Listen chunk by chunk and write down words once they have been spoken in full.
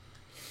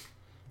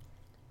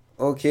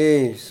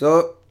Okay,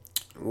 so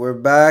we're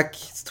back.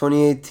 It's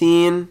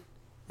 2018,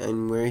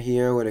 and we're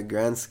here with a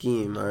grand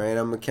scheme. All right,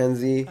 I'm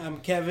Mackenzie, I'm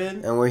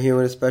Kevin. and we're here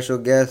with a special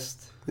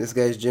guest. This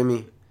guy's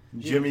Jimmy.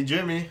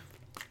 Jimmy.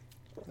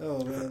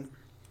 Oh man.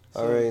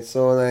 All right,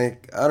 so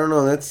like I don't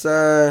know. Let's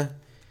I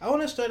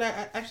want to start.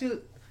 I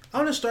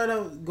want to start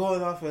out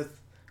going off with.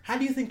 How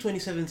do you think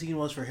 2017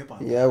 was for hip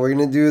hop? yeah, we're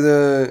gonna do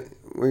the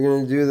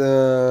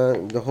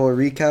whole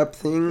recap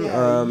thing.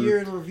 Yeah, year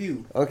in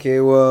review. Okay,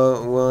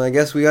 well, I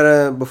guess we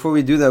gotta before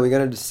we do that, we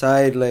gotta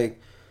decide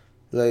like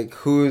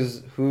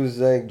who's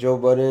like Joe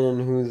Budden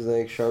and who's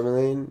like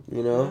Charlemagne.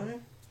 You know.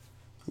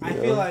 I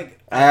feel like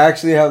I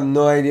actually have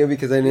no idea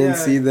because I didn't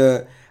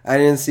Yeah. I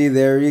didn't see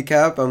their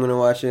recap. I'm gonna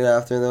watch it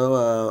after though.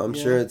 I'm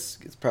Yeah. sure it's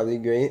probably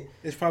great.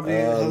 it's probably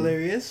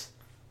hilarious.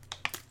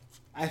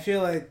 I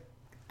feel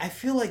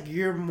like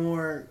you're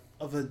more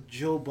of a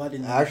Joe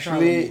Budden. than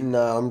Actually, Charlemagne.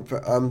 no.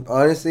 I'm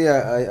honestly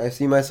I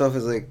see myself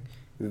as like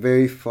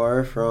very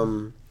far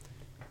from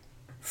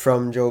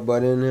Joe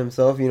Budden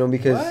himself. You know,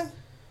 because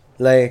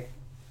What?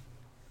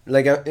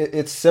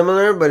 it's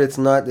similar but it's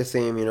not the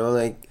same. You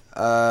know,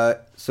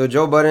 so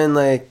Joe Budden,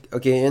 like,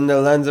 okay, in the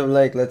lens of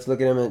like, let's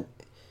look at him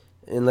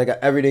in like an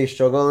everyday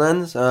struggle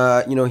lens.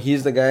 You know,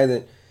 he's the guy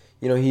that,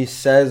 you know, he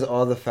says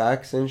all the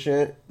facts and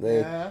shit,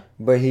 like, Yeah.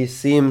 but he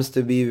seems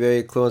to be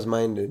very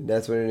close-minded.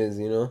 That's what it is,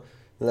 you know,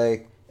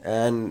 like,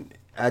 and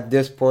at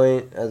this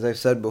point, as I've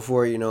said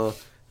before, you know,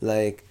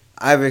 like,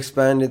 I've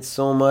expanded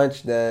so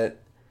much that,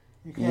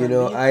 you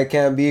know, I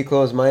can't be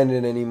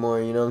close-minded anymore.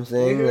 You know what I'm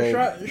saying?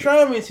 Like,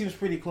 Charlemagne seems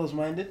pretty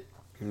close-minded.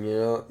 you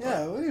know.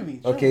 Yeah, what do you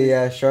mean? Okay,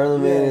 yeah,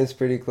 Charlemagne Yeah. is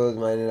pretty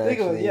close-minded,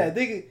 actually.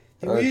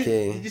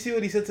 Okay. Did you see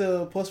what he said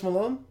to Post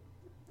Malone?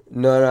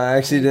 No, I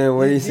actually didn't.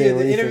 What do you say? What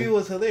do The you interview say?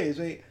 was hilarious,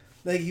 right?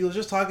 Like, he was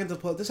just talking to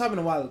Post. This happened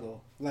a while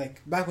ago,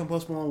 like back when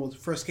Post Malone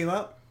first came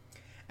out,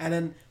 and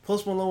then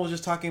Post Malone was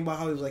just talking about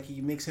how he was like he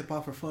makes hip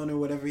hop for fun or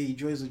whatever, he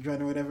enjoys the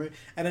drum or whatever,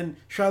 and then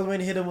Charlemagne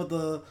hit him with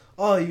the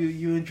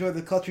you enjoy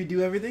the culture, you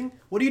do everything.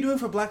 What are you doing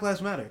for Black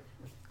Lives Matter?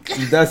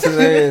 That's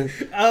hilarious.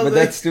 I was But like-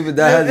 that's stupid.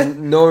 That has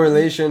no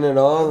relation at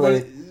all.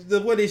 Like,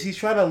 The what is he's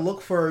trying to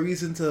look for a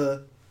reason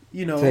to,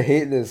 you know, to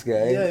hate this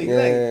guy. Yeah, Yeah.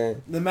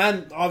 exactly. The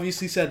man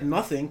obviously said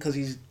nothing because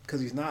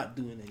he's not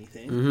doing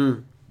anything. Mm-hmm.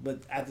 But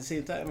at the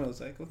same time, I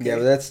was like, okay. Yeah,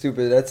 but that's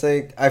stupid. That's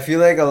like, I feel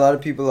like a lot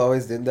of people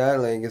always did that.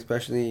 Like,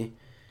 especially,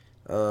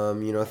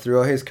 you know,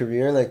 throughout his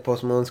career, like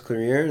Post Malone's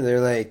career,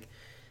 they're like,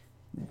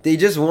 they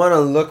just want to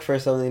look for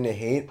something to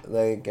hate.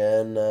 Like,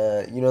 and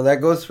you know,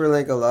 that goes for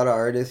like a lot of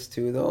artists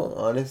too, though.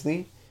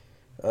 Honestly.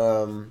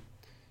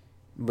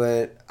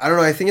 But I don't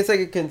know. I think it's like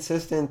a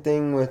consistent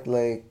thing with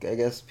like, I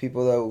guess,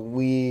 people that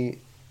we,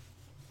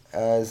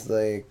 as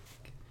like,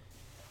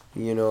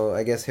 you know,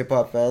 I guess hip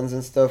hop fans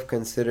and stuff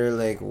consider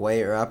like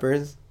white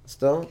rappers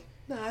still.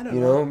 Nah, I don't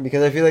You know. know,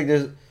 because I feel like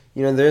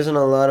there isn't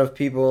a lot of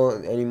people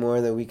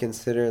anymore that we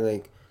consider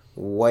like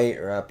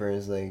white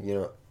rappers, like, you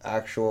know,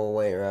 actual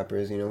white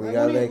rappers. You know, we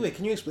got like, Wait,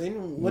 can you explain?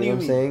 What you do know you what I'm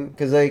mean? saying?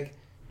 Because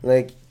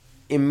like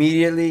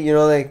immediately, you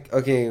know, like,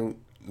 okay,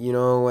 you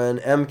know, when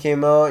M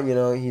came out, you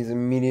know, he's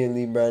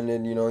immediately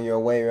branded, you know, you're a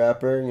white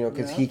rapper, you know,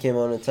 because Yeah. he came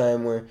out at a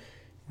time where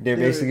there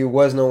basically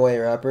was no white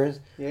rappers.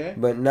 Yeah.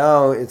 But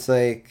now it's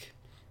like,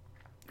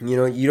 you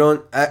know, you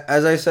don't,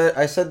 as I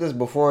said this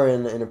before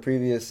in a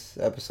previous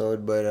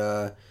episode,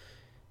 but,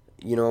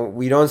 you know,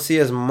 we don't see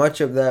as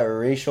much of that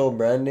racial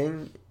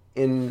branding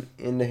in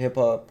the hip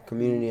hop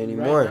community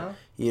anymore. Right now?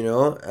 You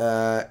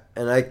know,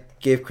 and I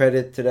gave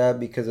credit to that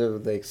because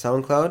of like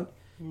SoundCloud.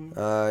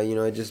 You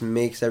know, it just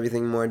makes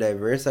everything more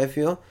diverse, I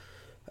feel.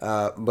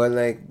 But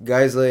like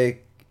guys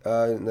like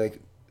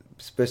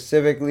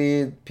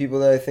specifically people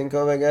that I think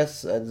of, I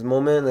guess, at this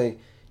moment, like,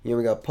 you know,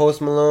 we got Post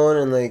Malone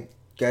and like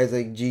guys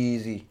like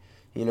G-Eazy.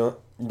 You know,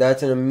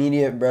 that's an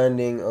immediate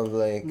branding of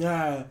like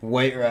Nah.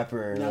 white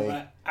rapper. Nah,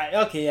 like,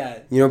 okay, yeah.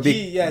 You know,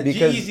 because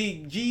because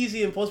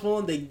G-Eazy and Post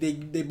Malone,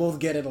 they both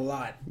get it a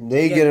lot.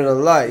 they get it a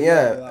lot, They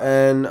yeah. get it a lot.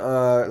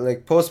 And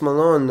like Post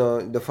Malone, though,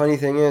 the funny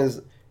thing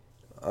is,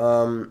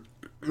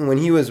 when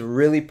he was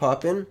really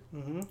popping,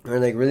 or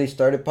like really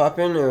started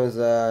popping, it was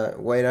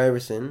White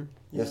Iverson,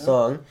 the Yeah.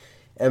 song,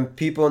 and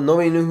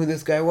nobody knew who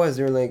this guy was.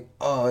 They were like,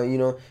 oh, you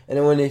know, and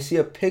then when they see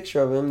a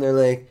picture of him, they're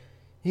like,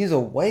 he's a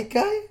white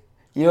guy.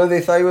 You know,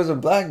 they thought he was a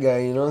black guy.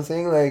 You know what I'm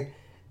saying? Like,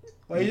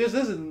 Well, he just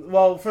isn't.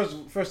 Well,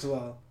 first of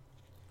all,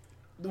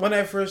 when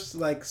I first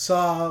like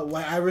saw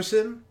White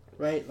Iverson,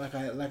 right? Like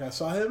I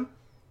saw him,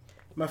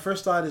 my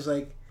first thought is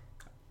like,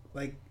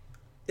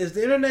 is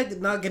the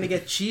internet not gonna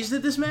get cheesed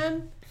at this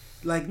man?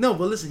 Like, no,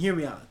 but listen, hear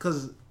me out,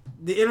 because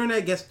the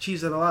internet gets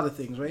cheesed at a lot of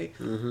things, right?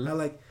 I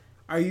like,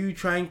 are you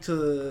trying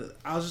to?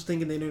 I was just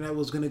thinking the internet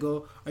was gonna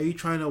go. Are you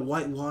trying to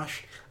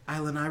whitewash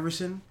Allen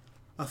Iverson,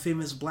 a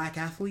famous black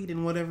athlete,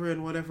 and whatever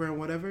and whatever and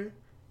whatever?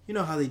 You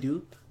know how they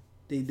do.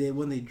 They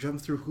when they jump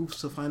through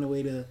hoops to find a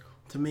way to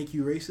make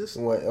you racist.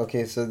 what?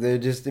 Okay, so they're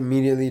just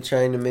immediately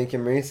trying to make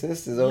him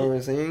racist. Is that what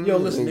we're saying? Yo,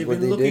 listen, Like, they've what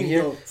been they did looking.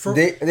 here? Yo,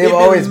 They've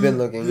always been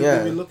looking. Yeah,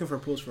 they've been looking for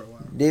posts for a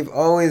while. they've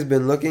always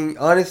been looking.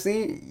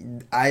 Honestly,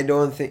 I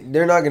don't think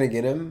they're not gonna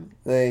get him.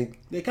 Like,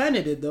 They kind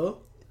of did though.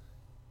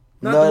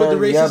 Not with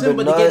the racism,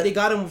 but not, they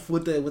got him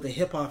with the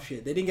hip hop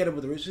shit. They didn't get him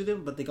with the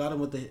racism, but they got him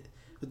with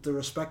the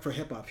respect for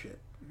hip hop shit.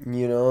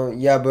 You know,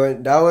 yeah,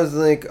 but that was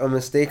like a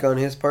mistake on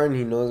his part, and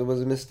he knows it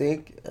was a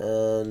mistake,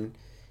 and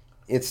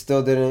it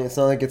still didn't. It's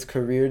not like it's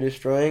career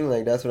destroying.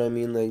 Like that's what I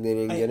mean. Like they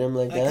didn't get him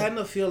like that. I kind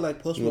of feel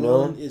like Post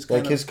Malone is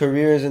kind like his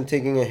career isn't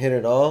taking a hit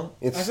at all.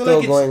 It's still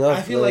like going up.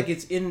 I feel like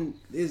it's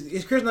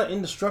his career's not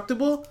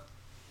indestructible.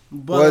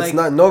 But well, it's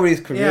not.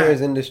 Nobody's career is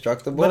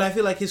indestructible. But I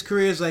feel like his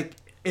career is like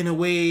in a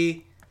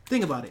way.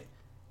 Think about it.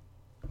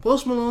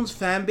 Post Malone's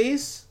fan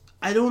base,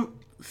 I don't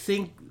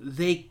think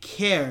they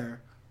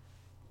care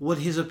what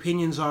his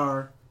opinions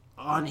are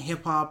on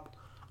hip hop,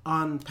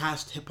 on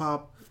past hip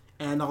hop,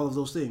 and all of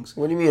those things.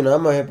 What do you mean?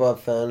 I'm a hip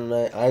hop fan, and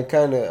I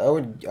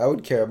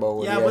would care about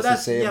what he has to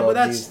say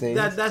about these things.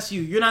 That's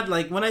you. You're not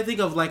like when I think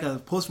of like a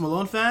Post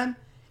Malone fan,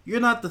 you're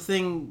not the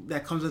thing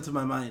that comes into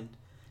my mind.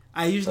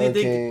 I usually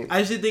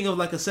think of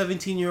like a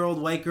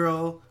 17-year-old white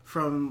girl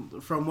from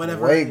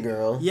whatever. White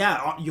girl.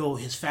 Yeah, yo,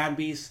 his fan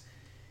base,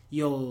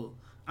 yo.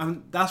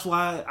 That's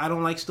why I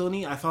don't like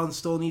Stoney. I found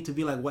Stoney to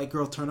be like white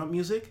girl turn up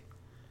music.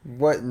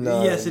 What?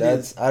 No, yes, it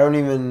is. I don't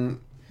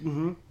even.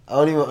 Mm-hmm. I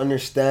don't even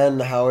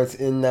understand how it's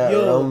in that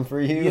realm for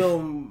you.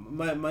 Yo,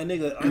 my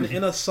nigga,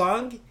 in a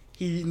song,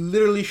 he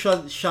literally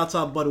shouts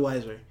out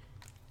Budweiser.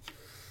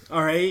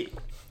 All right,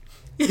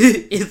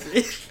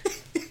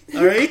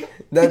 all right.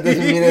 That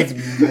doesn't mean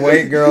it's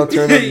white girl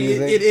turn up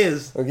music. It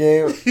is.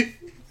 Okay.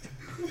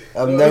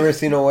 I've never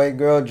seen a white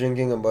girl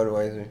drinking a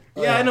Budweiser.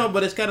 Yeah, I know,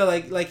 but it's kind of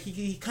like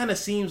he kind of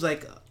seems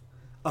like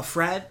a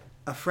frat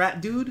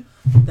dude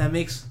that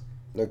makes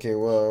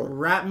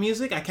rap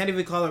music. I can't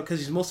even call it because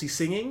he's mostly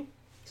singing.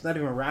 He's not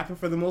even rapping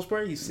for the most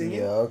part. He's singing.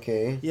 Yeah.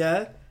 Okay.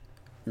 Yeah.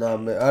 Nah,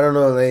 but I don't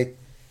know. Like,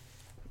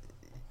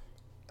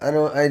 I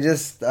don't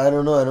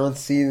know. I don't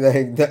see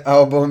like the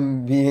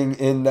album being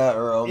in that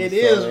realm. It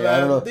is, man. I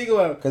don't know. Think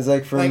about it. Because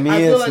like for me,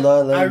 it's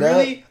not like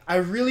that. I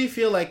really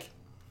feel like.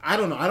 I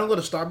don't know. I don't go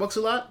to Starbucks a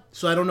lot,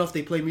 so I don't know if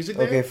they play music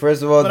there. Okay,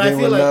 first of all, they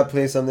would not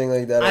play something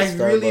like that at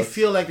Starbucks. I really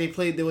feel like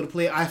they would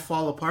play I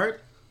Fall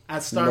Apart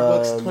at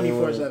Starbucks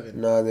 24/7.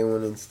 No, they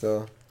wouldn't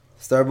still.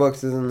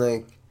 Starbucks isn't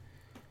like...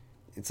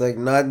 It's like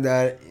not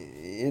that...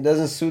 It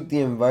doesn't suit the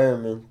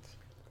environment,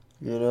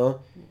 you know?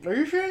 Are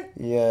you sure?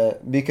 Yeah,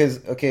 because,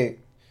 okay,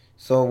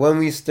 so when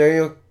we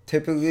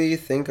stereotypically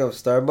think of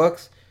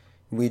Starbucks,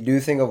 we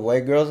do think of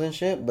white girls and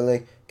shit, but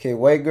like... Okay,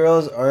 white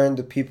girls aren't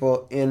the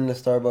people in the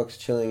Starbucks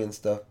chilling and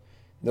stuff.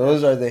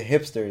 Those are the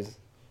hipsters,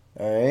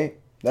 alright?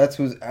 That's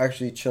who's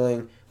actually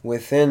chilling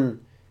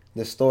within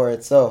the store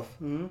itself.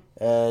 Mm-hmm.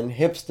 And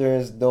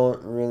hipsters don't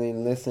really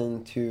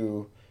listen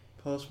to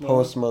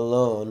Post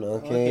Malone,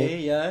 okay? Okay,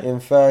 yeah.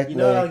 In fact... You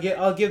know,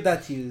 I'll give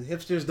that to you.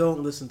 Hipsters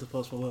don't listen to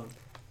Post Malone.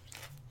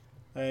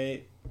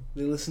 Alright?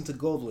 They listen to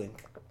Goldlink.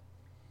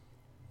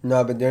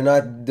 No, but they're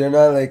not like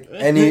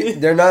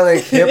they're not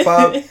like hip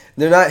hop.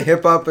 They're not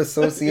hip hop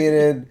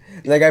associated.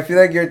 Like I feel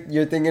like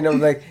you're thinking of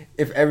like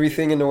if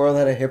everything in the world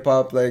had a hip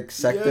hop like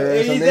sector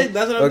or something.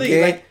 That's what I'm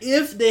thinking. Like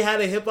if they had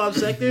a hip hop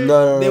sector,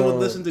 they would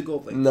listen to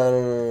Goldlink.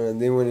 No,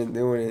 they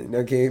wouldn't.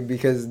 Okay,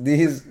 because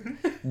these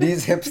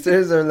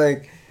hipsters are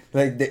like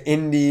the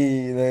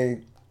indie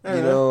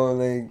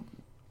like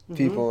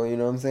people, you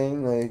know what I'm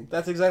saying? Like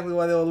that's exactly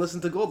why they'll listen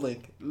to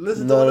Goldlink.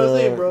 Listen to what I'm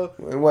saying, bro.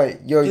 Wait,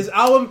 yo, his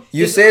album.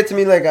 Say it to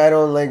me like I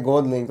don't like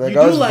Goldlink. Like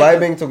I was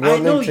vibing to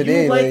Goldlink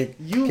today.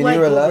 Can you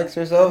relax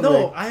yourself?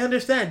 No, I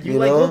understand. You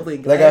like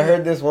Goldlink. Like I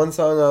heard this one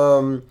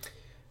song.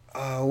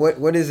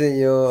 What is it,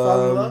 yo?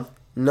 Fall in Love?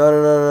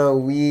 No.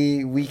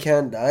 We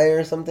Can't Die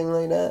or something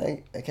like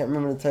that. I can't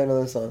remember the title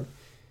of the song.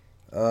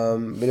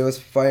 But it was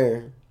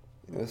fire.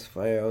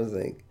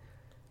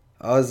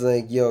 I was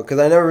like, yo, because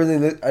I never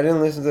really, I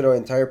didn't listen to the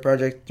entire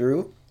project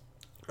through,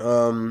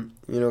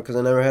 because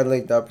I never had,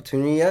 like, the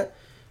opportunity yet,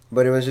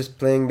 but it was just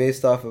playing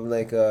based off of,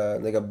 like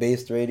a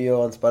based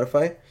radio on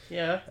Spotify.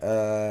 Yeah.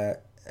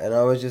 And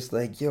I was just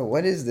like, yo,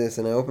 what is this?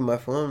 And I opened my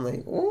phone, I'm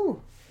like,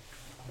 ooh,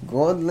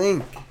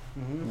 Goldlink.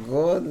 Mm-hmm.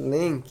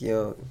 Goldlink,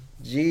 yo.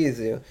 Jeez,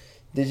 yo.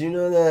 Did you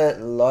know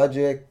that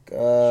Logic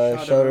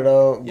shouted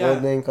out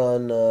Goldlink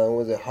on, what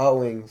was it, Hot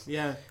Wings?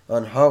 Yeah.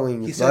 On Hot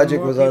Wings. Logic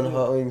was on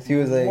Hot Wings. He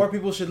was like... More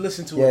people should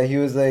listen to him. Yeah, he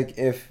was like,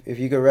 if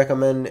you could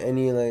recommend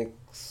any, like,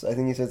 I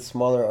think he said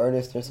smaller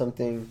artist or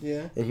something.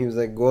 Yeah. And he was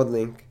like,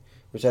 Goldlink,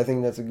 which I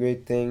think that's a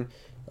great thing.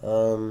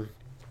 Did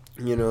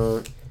you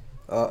know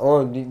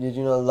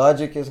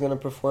Logic is going to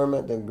perform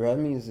at the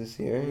Grammys this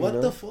year?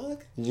 What the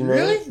fuck? Did you know?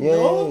 Really? Yeah,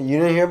 no. You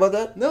didn't hear about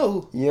that?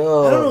 No.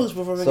 Yo. I don't know who's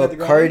performing at the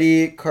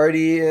Grammys.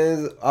 Cardi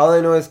is... All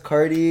I know is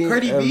Cardi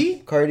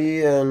B?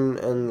 Cardi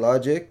and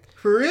Logic.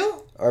 For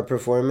real? Are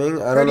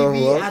performing. I don't know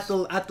who else.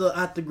 At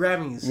the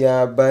Grammys.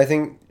 Yeah, but I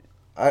think...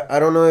 I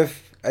don't know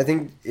if... I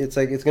think it's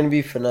like... It's going to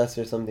be Finesse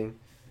or something.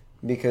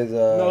 Because...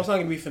 no, it's not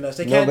going to be Finesse.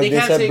 They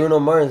said Bruno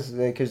Mars.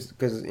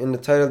 Because in the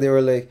title they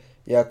were like...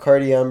 Yeah,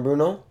 Cardi and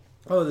Bruno.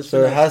 Oh, so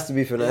Finesse. It has to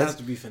be Finesse. It has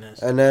to be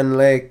Finesse. And then,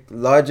 like,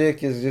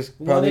 Logic is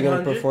just probably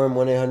going to perform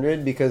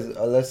 1-800 because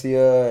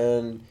Alessia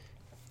and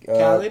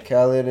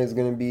Khaled is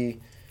going to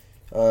be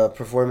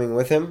performing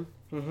with him.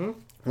 Mm-hmm.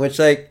 which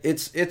like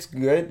it's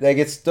good. Like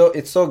it's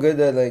so good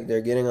that like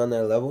they're getting on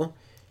that level.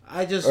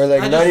 Or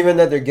like not even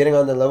that they're getting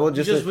on the level,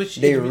 just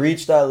that they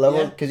reach that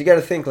level. Because you got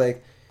to think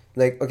like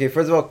okay,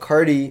 first of all,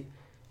 Cardi,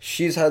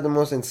 she's had the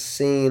most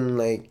insane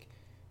like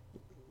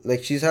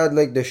she's had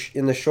like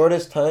in the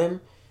shortest time,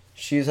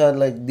 she's had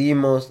like the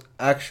most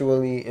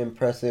actually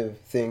impressive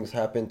things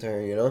happen to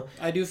her. You know.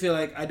 I do feel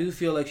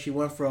like she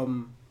went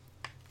from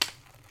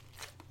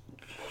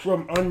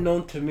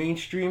unknown to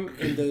mainstream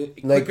in the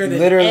like quicker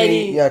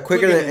literally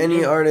quicker than any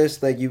any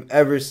artist like you've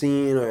ever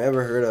seen or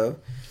ever heard of.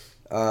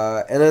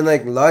 And then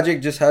like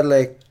Logic just had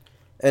like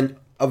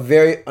a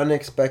very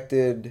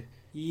unexpected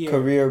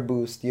career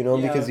boost, you know,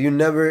 because you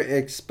never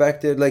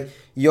expected, like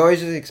you always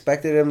just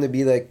expected him to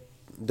be like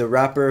the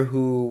rapper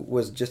who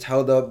was just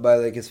held up by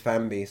like his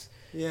fan base.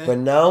 Yeah. But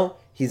now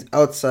he's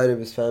outside of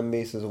his fan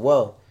base as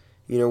well,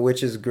 you know,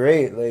 which is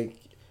great. Like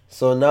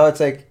so now it's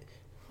like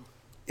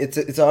it's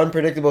an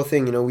unpredictable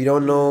thing, you know. We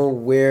don't know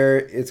where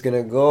it's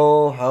gonna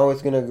go, how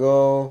it's gonna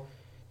go,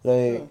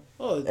 like.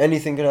 Oh,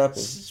 anything could happen.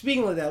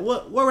 Speaking of that,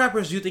 what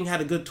rappers do you think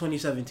had a good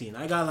 2017?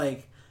 I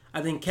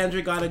think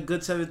Kendrick got a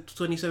good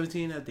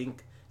 2017. I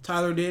think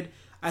Tyler did.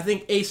 I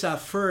think A$AP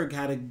Ferg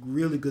had a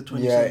really good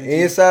 2017.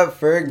 Yeah, A$AP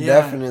Ferg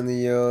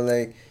definitely, yo.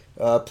 Like,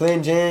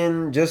 Plain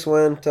Jane just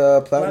went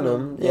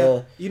platinum.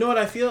 Yeah. You know what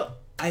I feel?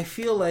 I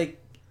feel like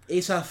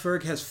A$AP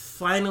Ferg has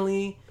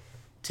finally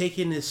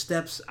taken his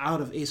steps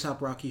out of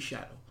A$AP Rocky's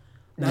shadow.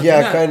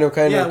 Kind of,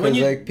 because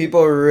like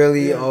people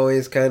really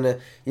always kind of,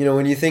 you know,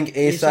 when you think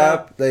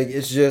A$AP, like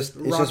it's just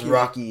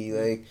Rocky,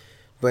 like,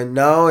 but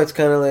now it's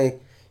kind of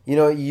like, you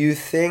know, you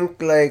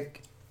think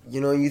like, you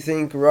know, you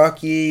think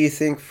Rocky, you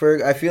think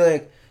Ferg. I feel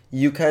like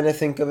you kind of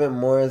think of it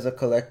more as a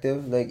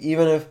collective, like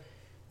even if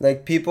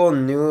like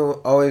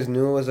people always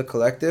knew it was a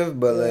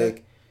collective, but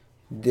like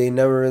they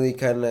never really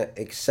kind of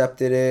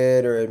accepted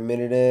it or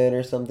admitted it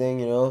or something,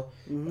 you know.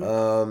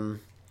 Mm-hmm.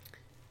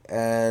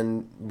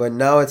 But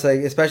now it's like,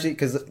 especially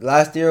because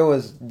last year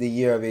was the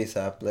year of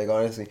A$AP. Like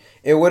honestly,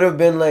 it would have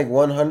been like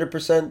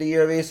 100% the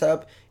year of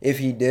A$AP if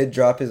he did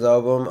drop his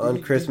album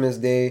on Christmas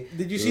Day.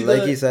 Did you see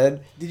he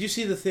said? Did you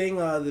see the thing?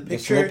 The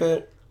picture. The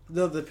snippet.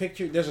 The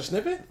picture. There's a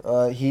snippet.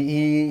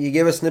 He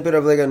gave a snippet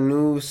of like a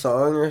new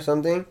song or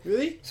something.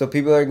 Really? So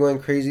people are going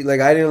crazy.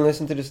 Like I didn't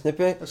listen to the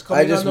snippet. It's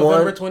coming on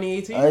November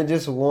 2018. I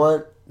just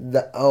want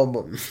the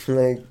album.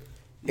 Like.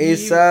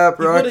 A$AP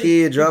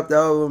Rocky dropped the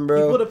album,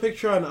 bro. He put a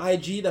picture on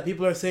IG that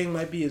people are saying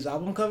might be his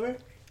album cover,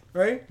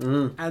 right?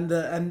 Mm-hmm.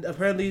 And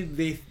apparently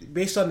they,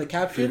 based on the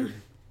caption,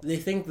 they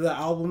think the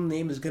album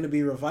name is gonna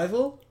be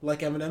Revival,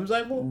 like Eminem's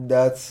album.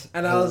 That's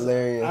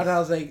hilarious. I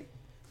was like,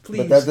 please.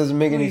 But that doesn't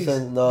make any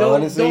sense. No,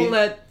 honestly,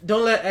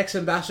 don't let X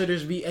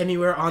Ambassadors be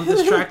anywhere on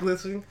this track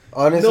listing.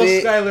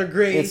 Honestly, no Skylar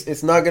Grey.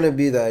 It's not gonna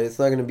be that. It's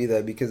not gonna be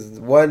that because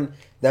one.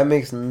 That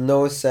makes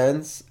no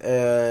sense,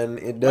 and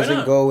it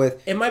doesn't go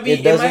with.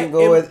 It doesn't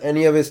go with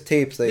any of his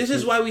tapes. Like this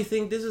is why we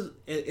think this is.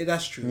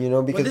 That's true. You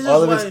know, because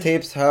all of his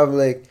tapes have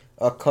like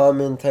a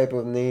common type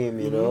of name.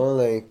 You know,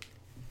 like.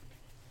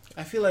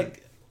 I feel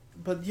like,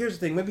 but here's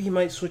the thing. Maybe he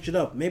might switch it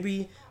up.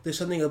 Maybe there's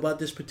something about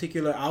this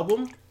particular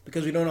album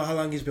because we don't know how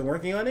long he's been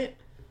working on it.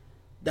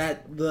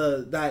 That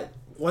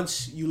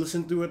once you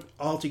listen through it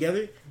all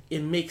together,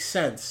 it makes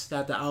sense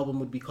that the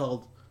album would be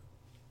called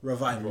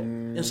Revival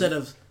instead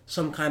of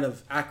some kind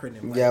of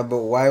acronym. Like, yeah, but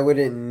why would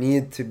it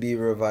need to be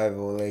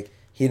Revival? Like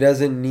he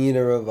doesn't need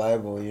a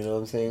revival. You know what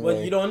I'm saying? Well,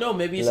 like, you don't know.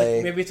 Maybe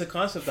it's a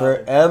concept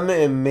for album.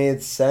 M. It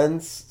made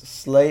sense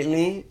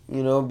slightly,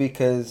 you know,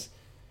 because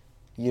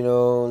you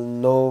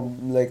know,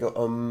 like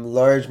a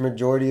large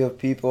majority of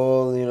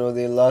people, you know,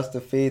 they lost the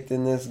faith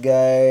in this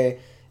guy.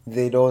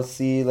 They don't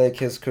see like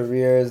his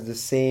career as the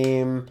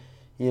same.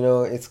 You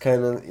know, it's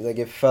kind of like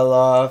it fell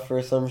off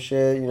or some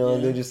shit. You know,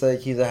 they're just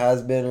like he's a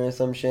has-been or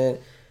some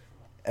shit.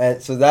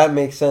 And so that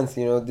makes sense,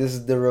 you know. This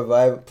is the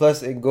revival.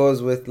 Plus, it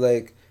goes with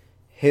like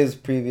his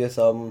previous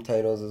album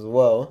titles as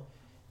well.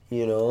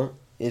 You know,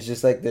 it's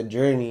just like the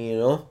journey, you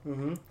know.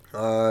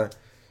 Mm-hmm.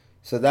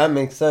 So that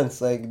makes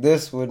sense. Like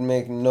this would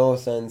make no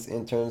sense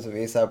in terms of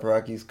A$AP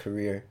Rocky's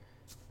career.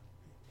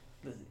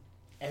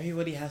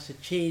 Everybody has to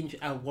change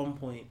at one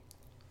point,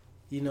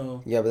 you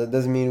know. Yeah, but that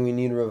doesn't mean we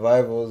need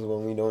revivals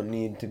when we don't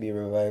need to be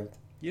revived.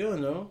 You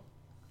don't know.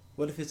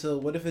 What if it's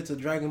a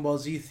Dragon Ball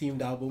Z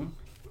themed album?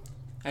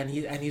 And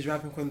he's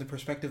rapping from the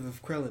perspective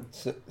of Krillin.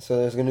 So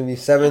there's gonna be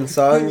 7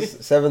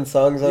 songs, 7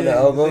 songs on the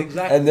album,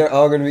 exactly. And they're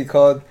all gonna be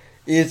called.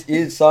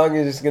 Each song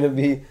is just gonna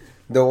be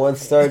the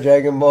 1-star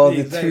Dragon Ball,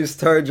 the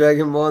 2-star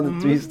Dragon Ball, the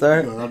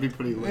 3-star. No, that'd be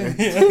pretty lit.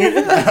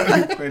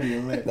 That'd be pretty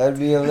lit. That'd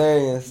be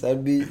hilarious.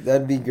 That'd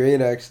be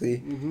great actually.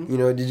 Mm-hmm. You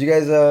know, did you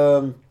guys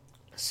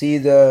see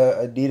the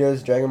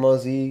Adidas Dragon Ball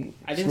Z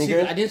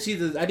sneakers? I didn't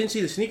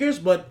see the sneakers,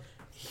 but.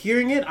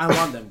 Hearing it, I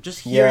want them. Just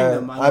hearing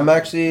them. I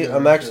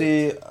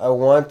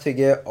want to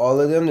get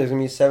all of them. There's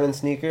gonna be 7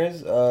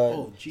 sneakers.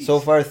 So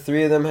far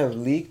 3 of them have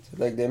leaked,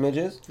 like the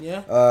images.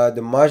 Yeah.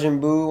 The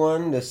Majin Buu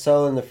one, the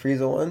Cell and the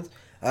Frieza ones.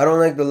 I don't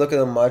like the look of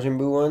the Majin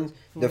Buu ones.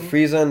 The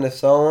Frieza and the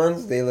Cell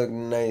ones, they look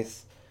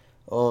nice.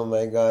 Oh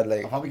my god,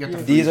 like I'll probably get the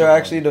these Freezer are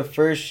actually one. the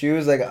first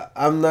shoes. Like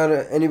I'm not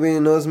anybody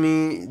who knows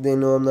me, they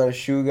know I'm not a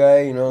shoe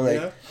guy. You know, like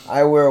Yeah.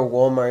 I wear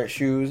Walmart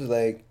shoes,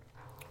 like,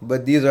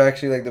 but these are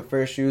actually like the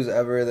first shoes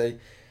ever. Like,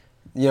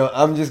 you know,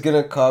 I'm just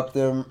gonna cop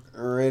them.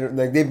 Right,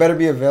 like they better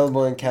be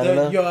available in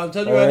Canada. Yo, I'm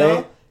telling you right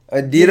alright? now.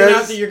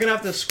 Adidas. You're gonna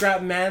have to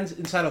scrap Mans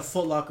inside a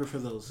Foot Locker for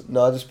those.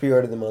 No, I'll just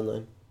pre-order them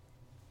online.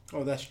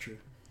 Oh, that's true.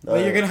 But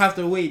Alright. you're gonna have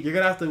to wait. You're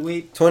gonna have to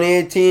wait.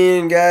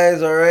 2018,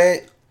 guys. All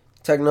right,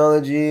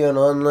 technology and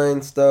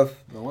online stuff.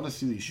 I want to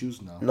see these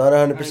shoes now. Not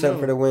 100% I know.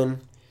 for the win.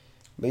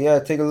 But yeah,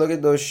 take a look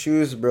at those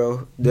shoes,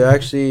 bro.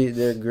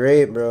 They're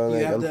great, bro. You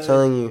Like have I'm the-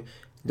 telling you.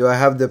 Do I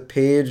have the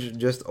page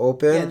just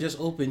open? Yeah, just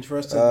open for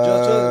us to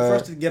for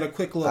us to get a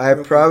quick look. I real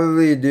quick.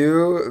 probably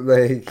do,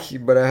 like,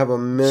 but I have a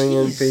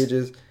million Jeez.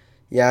 pages.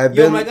 Yeah, I've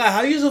Yo, been. my God, how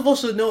are you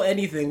supposed to know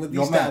anything with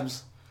Yo, these man.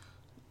 tabs?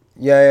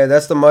 Yeah,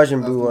 that's the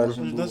Majin That's Buu the one.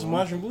 Majin Buu. That's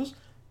margin boost.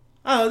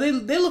 Oh,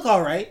 they look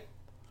all right.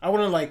 I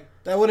wouldn't like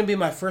that. Wouldn't be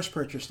my first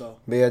purchase though.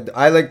 But yeah,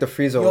 I like the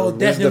Frieza Yo, one.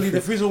 This is definitely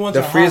the Fri- Frieza ones.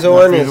 The are Frieza hot.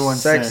 one The Frieza is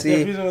one's sexy. Yeah,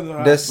 Frieza ones are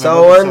hot. The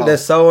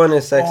Cell one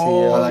is sexy.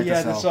 Oh, Yeah. I like the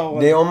yeah, Cell. the Cell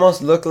one. They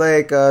almost look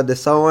like the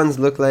Cell ones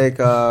look like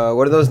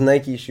what are those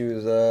Nike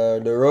shoes?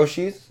 The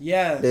Roshis.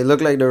 Yeah. They look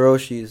like the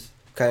Roshis,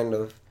 kind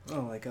of.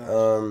 Oh my God.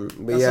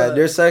 But That's yeah, a-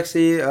 they're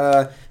sexy.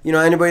 You know,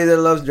 anybody that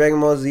loves Dragon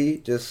Ball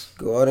Z, just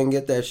go out and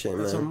get that shit,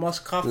 That's a man.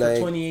 must cop for Like,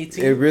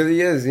 2018. it really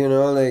is. You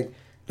know,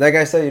 like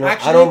I said, you know,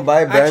 I don't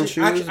buy brand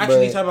shoes,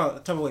 Actually, but time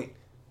out, wait.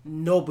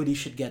 Nobody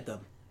should get them.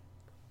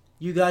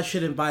 You guys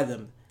shouldn't buy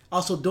them.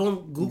 Also,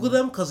 don't Google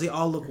them because they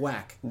all look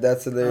whack.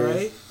 that's All hilarious.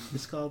 right,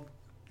 it's called.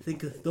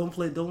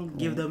 Don't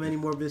give them any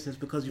more business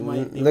because you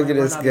might. They Look might at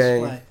run this out of guy.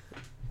 supply.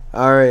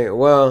 All right,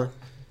 well,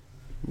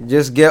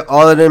 just get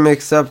all of them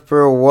except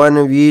for one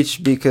of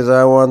each because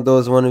I want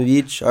those one of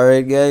each. All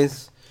right,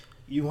 guys.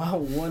 You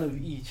want one of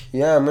each.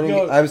 Yeah, I'm gonna.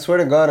 Yo. I swear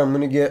to God, I'm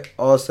gonna get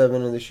all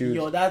 7 of the shoes.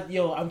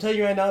 I'm telling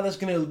you right now, that's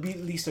gonna be at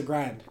least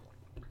 $1,000.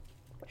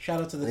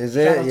 Shout out to the. Is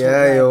shout out it? to Yeah,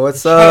 $1,000. yo,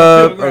 what's Shout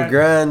out to up? A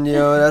grand,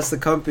 yo, that's the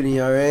company,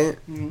 all right?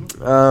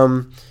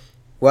 Mhm.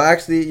 Well,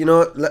 actually, you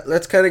know,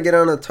 let's kind of get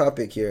on a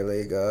topic here,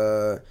 like,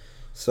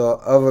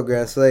 so of a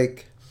grand, so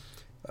like,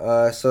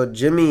 so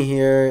Jimmy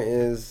here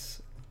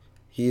is,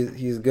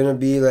 he's gonna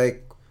be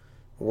like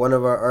one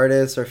of our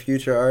artists, our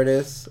future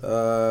artists,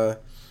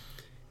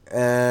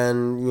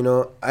 and you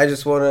know, I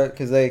just wanna,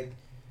 cause like,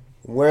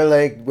 we're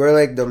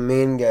like the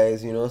main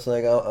guys, you know, so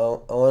like,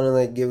 I wanna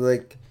like give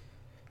like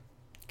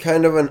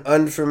kind of an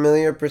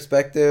unfamiliar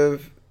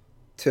perspective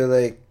to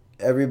like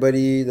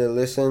everybody that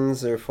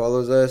listens or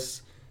follows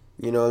us.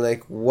 You know,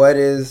 like what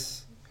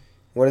is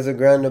a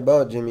grand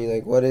about, Jimmy?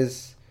 Like what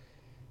is,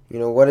 you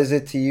know, what is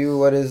it to you?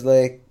 What is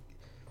like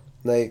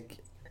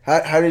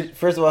how did,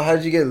 first of all, how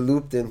did you get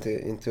looped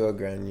into a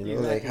grand? You know,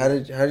 Exactly.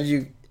 like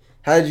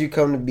how did you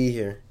come to be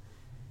here?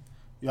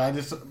 Yeah,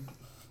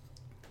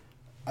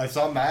 I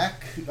saw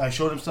Mac. I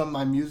showed him some of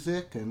my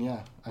music, and yeah,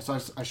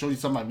 I showed you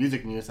some of my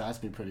music, and you just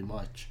asked me pretty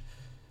much.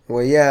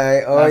 Well,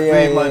 yeah, That's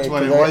pretty much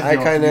what it 'cause was. I You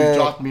kind of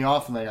dropped me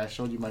off, and like I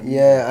showed you my music.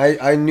 yeah,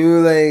 I knew,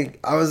 like,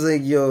 I was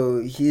like,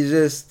 yo,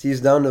 he's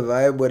down to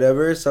vibe,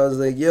 whatever. So I was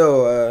like,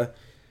 yo,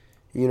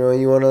 you know,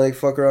 you want to, like,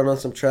 fuck around on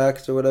some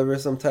tracks or whatever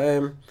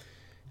sometime.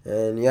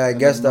 And, yeah, I And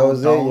guess the that No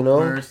was it, Doubt you know?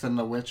 verse and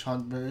the Witch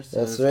Hunt verse.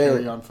 That's and right.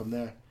 Carry on from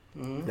there.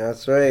 Mhm.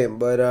 That's right.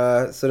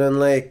 But, so then,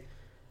 like,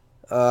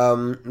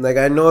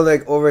 I know,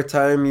 like, over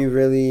time you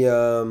really,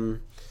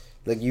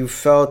 like, you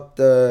felt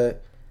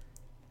like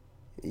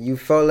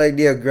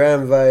the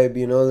AGRAND vibe,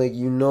 you know? Like,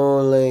 you know,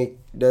 like,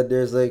 that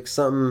there's, like,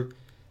 something,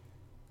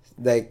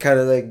 like, kind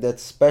of, like,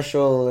 that's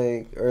special,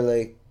 like, or,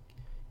 like,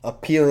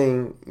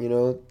 appealing, you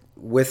know,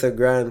 with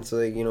AGRAND. So,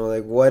 like, you know,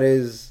 like, what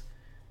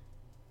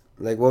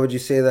would you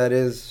say that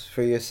is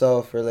for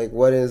yourself? Or, like,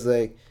 what is,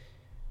 like,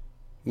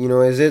 you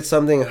know, is it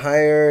something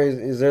higher?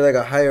 Is there, like,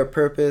 a higher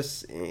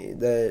purpose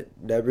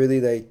that really,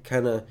 like,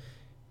 kind of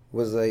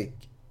was, like,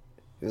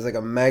 it was, like,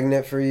 a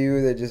magnet for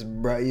you that just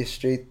brought you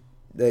straight,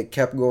 that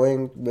kept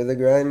going with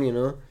AGRAND, you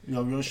know? You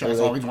know, real shit. I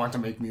Like, always wanted to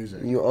make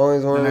music. You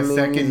always wanted And to the make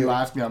second music. you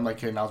asked me, I'm like,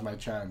 hey, now's my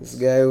This chance.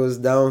 guy was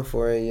down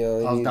for it, yo.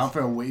 I was He's- down for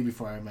it way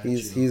before I met you.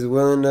 He's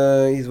willing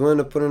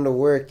to put in the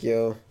work,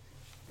 yo.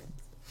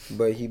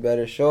 But he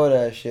better show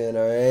that shit,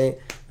 all right?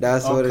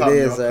 That's what it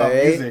is, all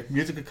right?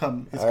 Music could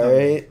come. It's All coming.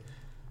 right.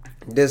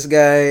 This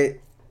guy,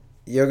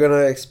 you're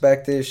gonna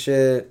expect his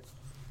shit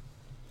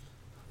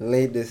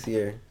late this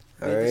year.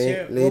 All Late right, this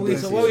year? late What we,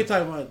 this so year. what are we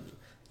talking about?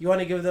 You want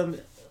to give them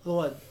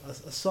what a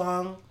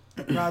song,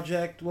 a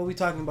project? What are we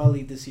talking about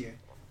late this year?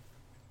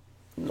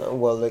 No,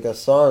 well, like a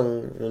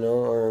song, you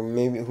know, or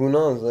maybe who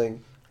knows? Like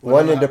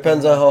Whatever one, it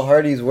depends on how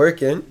hard he's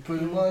working,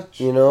 Pretty much.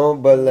 you know.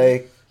 But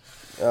like,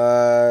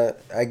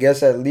 I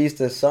guess at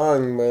least a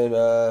song.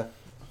 But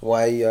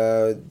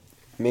why?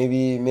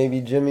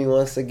 Maybe Jimmy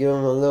wants to give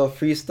him a little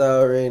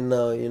freestyle right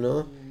now, you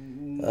know.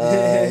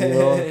 You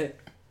know,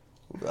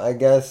 I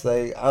guess,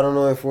 like, I don't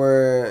know if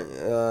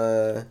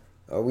are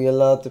we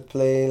allowed to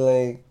play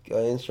like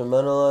an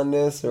instrumental on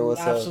this or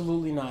what's up?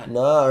 Absolutely not.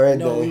 Nah, alright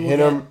No, we then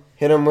will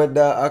Hit him with the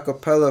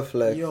acapella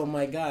flex. Yo,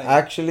 my guy.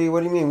 Actually,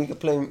 what do you mean? We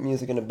could play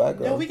music in the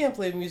background. No, we can't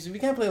play music. We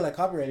can't play like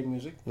copyrighted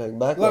music. Like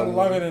background.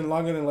 Longer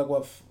than like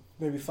what?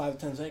 Maybe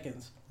 5-10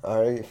 seconds.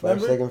 All right,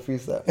 5-second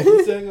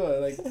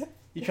freestyle. Like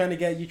you trying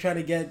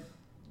to get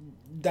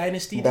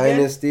dynastied.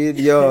 Dynastied,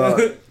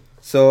 yo.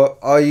 So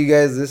all you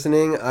guys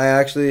listening, I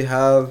actually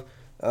have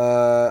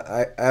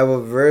I have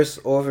a verse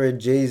over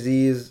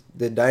Jay-Z's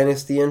The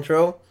Dynasty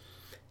intro,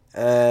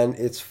 and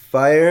it's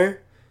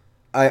fire.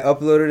 I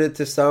uploaded it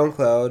to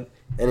SoundCloud,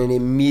 and it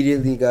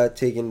immediately got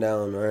taken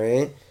down. All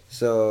right,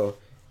 so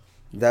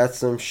that's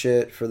some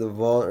shit for the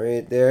vault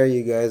right there.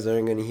 You guys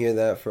aren't gonna hear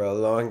that for a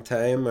long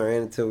time, all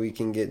right, until we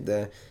can get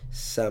the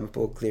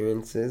sample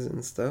clearances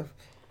and stuff.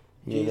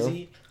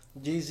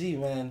 Jay-Z,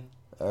 man.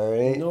 All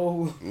right.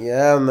 No.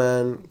 Yeah,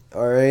 man.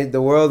 All right.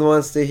 The world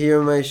wants to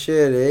hear my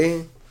shit,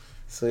 eh?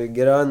 So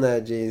get on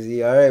that,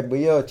 Jay-Z. All right, but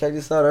yo, check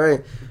this out. All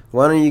right,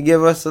 why don't you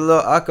give us a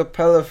little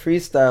acapella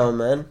freestyle,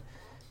 man?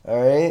 All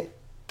right.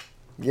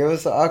 Give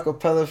us an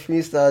acapella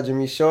freestyle,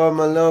 Jimmy. Show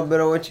him a little bit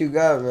of what you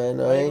got, man.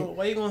 All right.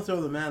 Why you gonna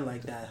throw the man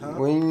like that, huh?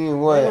 What do you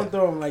mean, Why you what? gonna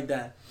throw him like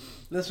that?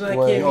 Listen, I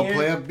What? came Yo, here.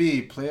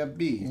 play a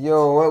beat.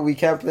 Yo, what? We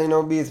can't play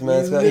no beats,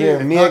 man. So You here,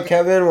 literally- me and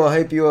Kevin will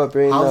hype you up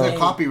right How's now. it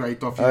copyright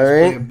though if you All just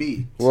right. play a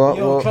beat? Well,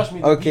 Yo, trust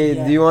me, the okay. beat,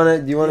 yeah. Do you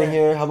wanna Yeah.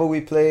 hear? How about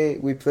we play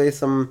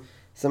some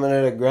of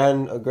that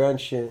grand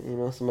shit? You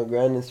know, some of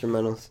grand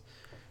instrumentals.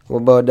 What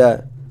about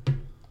that?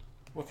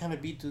 What kind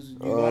of beat does you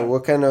got?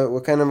 What kind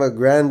of a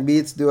grand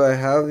beats do I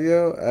have,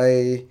 yo?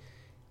 I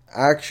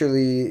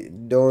actually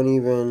don't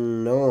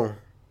even know.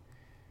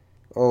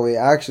 Oh wait,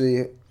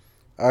 actually,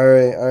 all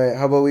right.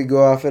 How about we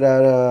go off of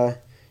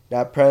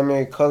that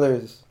Primary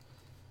Colors?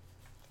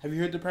 Have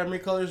you heard the Primary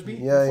Colors beat?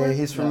 Yeah, before?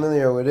 he's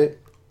familiar with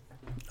it.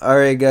 All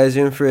right, guys,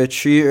 you're in for a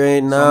treat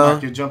right now. So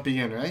Mark, you're jumping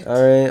in, right?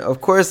 All right, of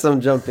course I'm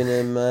jumping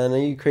in, man. Are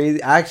you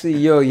crazy? Actually,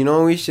 yo, you know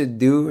what we should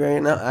do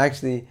right now?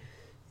 Actually,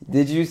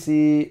 did you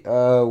see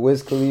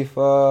Wiz Khalifa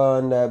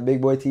on that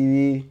Big Boy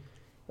TV?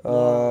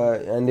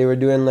 And they were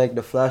doing like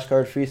the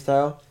flashcard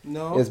freestyle.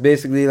 No. It's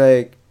basically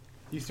like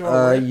You throw a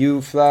word?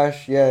 you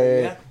flash,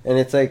 yeah, and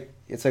it's like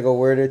a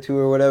word or two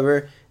or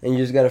whatever, and you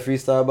just gotta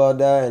freestyle about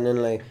that, and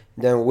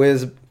then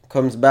Wiz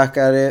comes back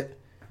at it,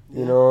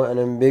 you know, and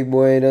then Big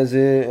Boy does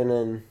it, and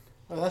then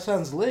Oh, that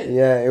sounds lit.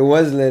 yeah, it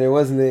was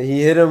lit.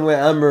 He hit him with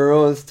Amber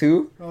Rose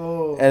too,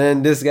 Oh. and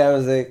then this guy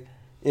was like,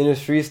 in his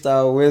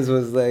freestyle, Wiz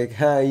was like,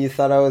 you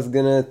thought I was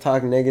gonna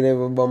talk negative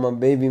about my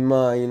baby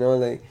ma, you know,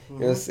 like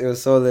it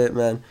was so lit,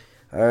 man.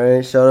 All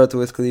right, shout out to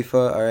Wiz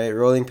Khalifa. All right,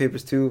 Rolling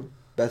Papers 2,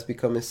 best be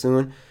coming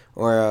soon,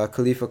 or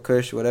Khalifa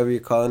Kush, whatever you're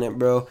calling it,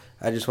 bro.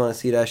 I just want to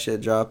see that shit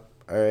drop.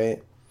 All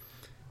right.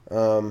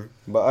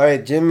 But all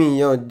right, Jimmy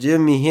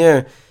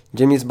here.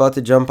 Jimmy's about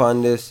to jump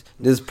on this.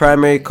 This is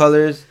Primary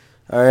Colors.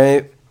 All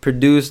right,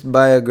 produced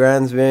by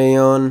AGRAND's very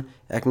own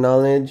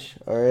Acknowledge.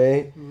 All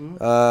right.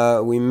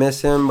 We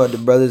miss him, but the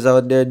brother's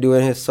out there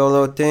doing his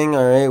solo thing.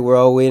 All right, we're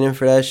all waiting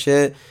for that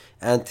shit.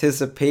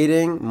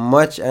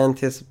 Much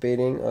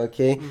anticipating.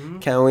 Okay,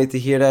 can't wait to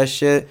hear that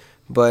shit.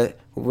 But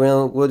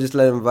we'll just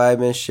let him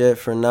vibe and shit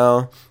for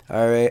now.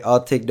 All right,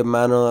 I'll take the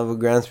mantle of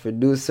AGRAND's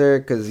producer,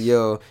 cause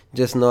yo,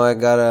 just know I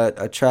got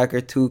a track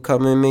or two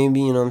coming,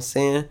 maybe. You know what I'm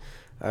saying?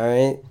 All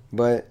right,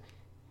 but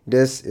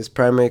this is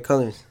Primary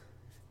Colors.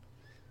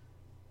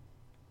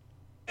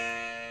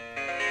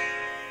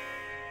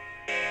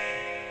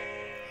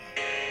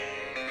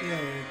 Yo,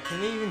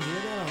 can they even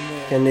hear that on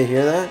there? Can they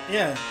hear that?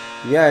 Yeah.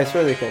 Yeah, I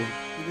swear they can.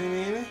 You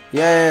didn't hear it?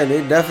 Yeah,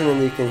 they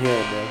definitely can hear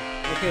it, bro.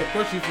 Okay, of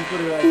course if you put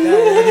it like that,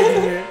 they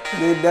can hear it.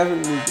 They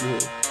definitely can hear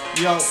it.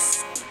 Yo,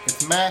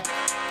 it's Mac.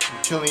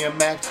 I'm chilling at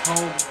Mac's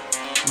home.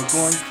 We're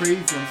going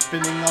crazy. I'm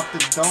spinning up the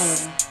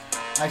dome.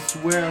 I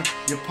swear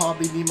you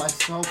probably need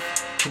myself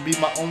to be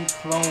my own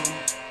clone.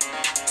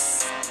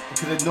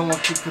 Because no one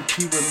can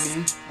compete with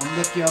me. I'm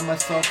looking at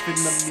myself in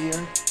the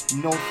mirror.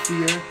 No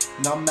fear.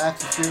 Now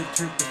Max is here.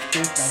 Turn to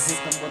stick. I hit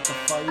them with the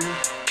fire.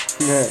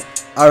 Yeah.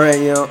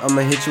 Alright, yo,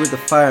 I'ma hit you with the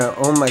fire.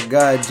 Oh my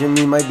god,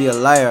 Jimmy might be a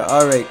liar.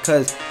 Alright,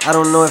 cuz I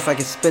don't know if I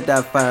can spit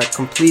that fire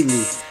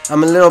completely.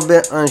 I'm a little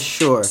bit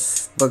unsure.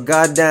 But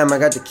goddamn, I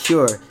got the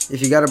cure.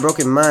 If you got a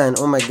broken mind,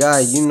 oh my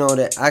god, you know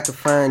that I can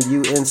find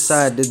you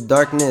inside the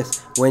darkness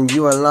when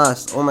you are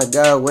lost. Oh my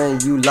god, when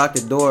you lock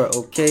the door,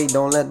 okay?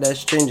 Don't let that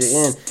stranger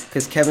in.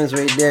 Cause Kevin's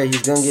right there,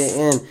 he's gonna get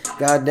in.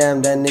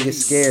 Goddamn, that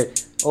nigga's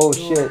scared. Oh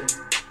shit.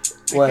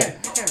 What? I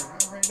can't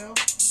rap right now.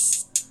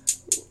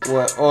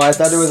 What? Oh, I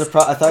thought there was a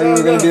I thought you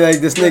were gonna be like,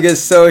 this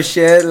nigga's so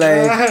shit.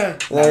 Like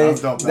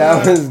was dope,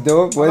 that was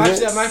dope.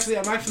 Was it? I'm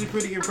actually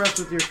pretty impressed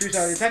with your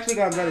freestyle. It's actually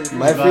gotten better.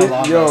 My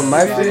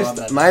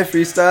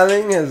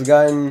freestyling has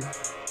gotten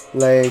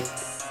like,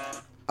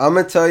 I'm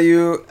gonna tell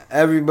you,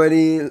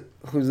 everybody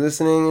who's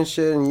listening and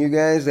shit, and you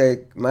guys,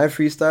 like, my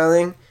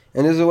freestyling,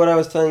 and this is what I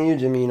was telling you,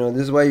 Jimmy. You know,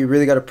 this is why you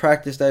really gotta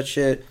practice that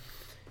shit,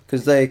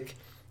 cause like,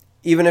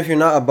 even if you're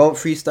not about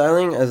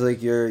freestyling as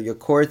like your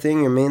core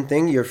thing, your main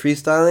thing, your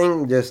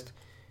freestyling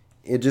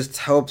it just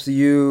helps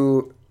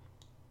you.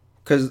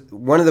 Cause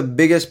one of the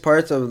biggest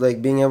parts of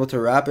like being able to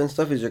rap and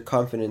stuff is your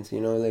confidence.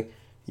 You know, like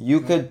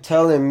you could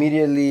tell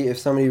immediately if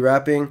somebody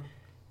rapping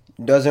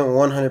doesn't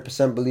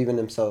 100% believe in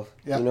himself.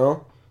 Yeah. You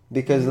know,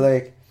 because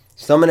like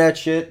some of that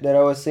shit that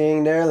I was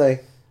saying there,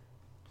 like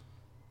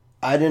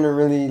I don't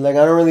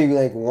really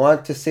like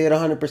want to say it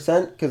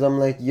 100% because I'm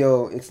like,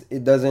 yo,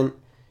 it doesn't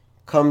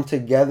come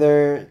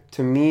together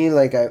to me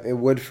like it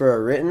would for a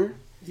written.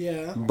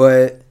 Yeah.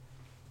 But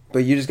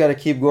you just gotta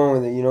keep going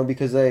with it, you know,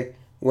 because like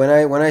when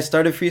I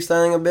started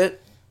freestyling a bit,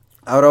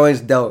 I would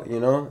always doubt, you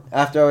know.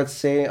 After I would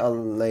say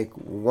like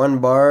one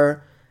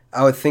bar,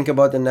 I would think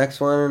about the next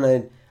one,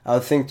 and I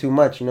would think too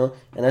much, you know.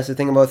 And that's the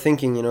thing about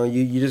thinking, you know.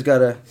 You just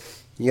gotta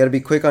be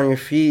quick on your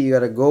feet. You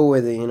gotta go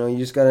with it, you know. You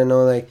just gotta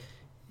know like,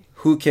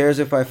 who cares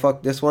if I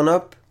fuck this one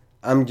up?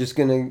 I'm just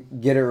gonna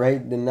get it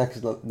right the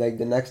next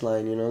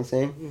line. You know what I'm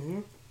saying? Mm-hmm.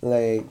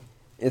 Like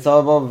it's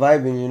all about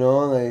vibing, you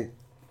know. Like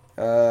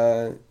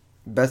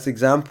best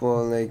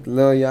example, like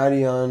Lil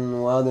Yachty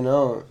on Wild 'N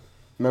Out.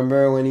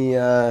 Remember when he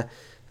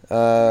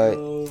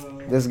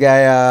this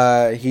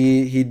guy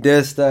he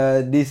dissed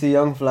DC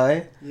Young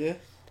Fly. Yeah.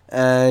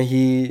 And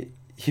he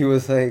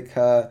was like,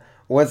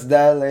 what's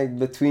that, like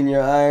between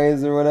your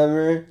eyes or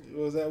whatever?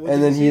 What was that? What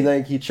And did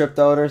then he he tripped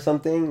out or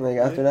something like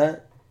after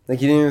that. Like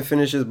he didn't even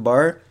finish his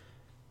bar.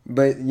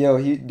 But yo,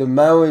 the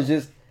man was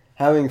just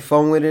having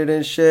fun with it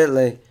and shit.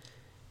 Like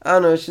I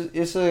don't know,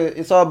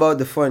 it's all about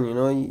the fun, you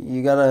know.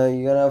 You gotta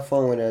have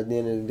fun with it at the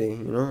end of the day,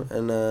 you know.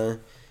 And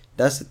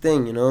that's the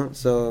thing, you know.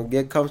 So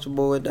get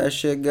comfortable with that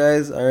shit,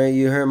 guys. All right,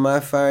 you heard my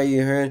fire,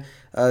 you heard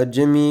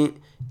Jimmy.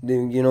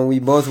 You know, we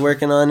both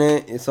working on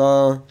it. It's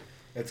all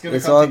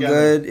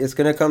good. It's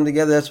gonna come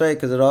together. That's right,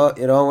 because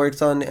it all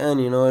works out in the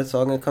end. You know, it's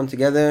all gonna come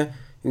together.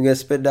 You gonna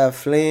spit that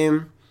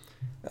flame.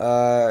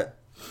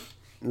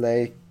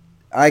 Like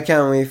I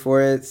can't wait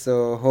for it.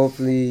 So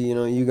hopefully, you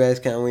know, you guys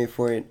can't wait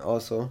for it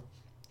also.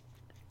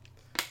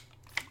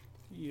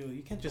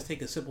 You can't just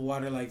take a sip of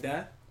water like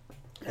that.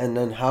 And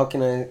then how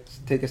can I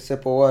take a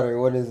sip of water?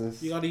 What is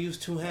this? You gotta use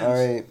 2 hands. All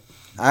right.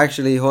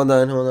 Actually, hold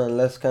on.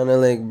 Let's kind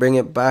of like bring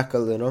it back a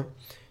little.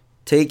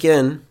 Take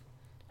in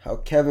how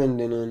Kevin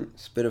didn't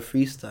spit a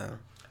freestyle.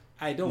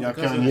 I don't. Yeah,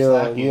 Because Kevin,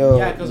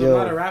 because I'm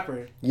not a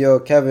rapper. Yo,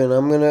 Kevin,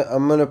 I'm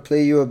gonna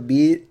play you a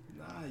beat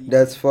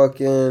that's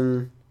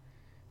fucking.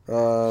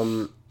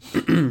 I'm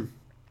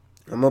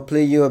gonna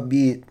play you a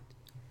beat,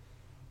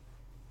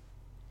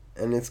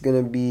 and it's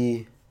gonna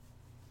be.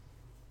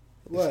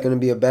 What? It's gonna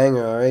be a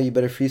banger. All right, you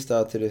better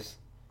freestyle to this.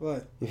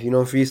 What? If you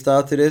don't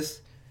freestyle to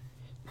this,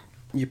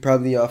 you're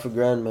probably off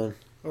 $1,000, man.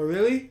 Oh,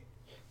 really?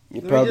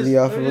 You're probably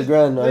off of $1,000,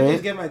 all Let me right?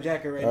 just get my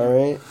jacket right All now.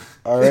 right,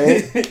 all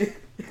right,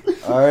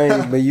 all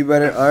right. But you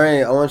better. All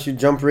right, I want you to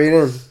jump right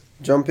in.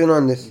 Jump in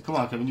on this. Come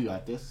on, Kevin, you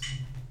got this.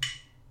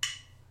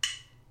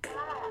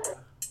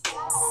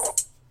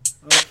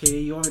 Okay,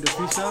 you want me to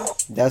freestyle?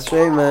 That's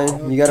right,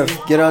 man. You gotta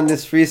get on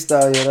this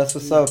freestyle, yo. That's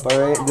what's up, all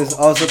right? This is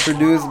also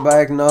produced by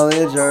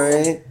Acknowledge, all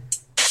right?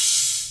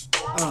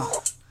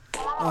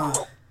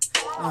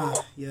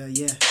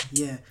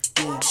 Yeah.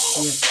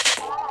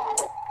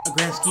 A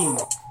grand scheme,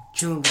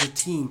 chilling with a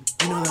team.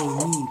 You know that we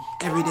mean.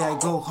 Every day I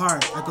go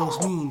hard, I go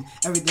mean.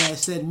 Every day I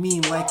said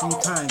mean like 3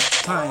 times.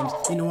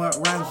 You know what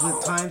rhymes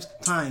with times?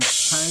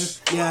 Times.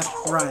 Yeah,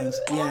 rhymes.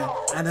 Yeah,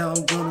 I know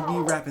I'm gonna be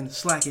rapping,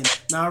 slacking.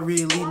 Not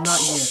really, not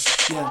yet.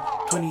 Yeah,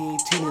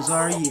 2018 is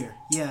our year.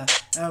 Yeah,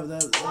 that was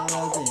it.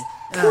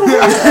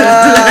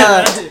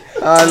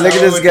 Look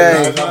at this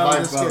guy.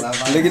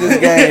 Look at this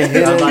guy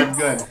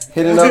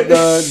hitting up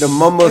the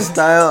mumbo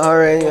style. All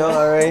right, yo,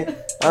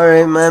 all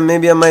right, man.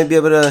 Maybe I might be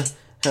able to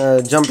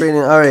jump right in.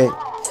 All right.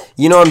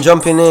 You know I'm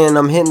jumping in,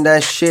 I'm hitting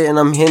that shit and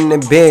I'm hitting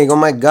it big. Oh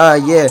my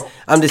god, yeah.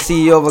 I'm the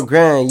CEO of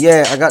AGRAND.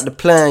 Yeah, I got the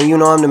plan. You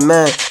know I'm the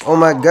man. Oh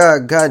my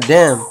god,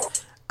 goddamn.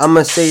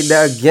 I'ma say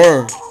that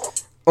again.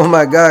 Oh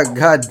my god,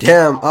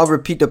 goddamn. I'll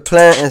repeat the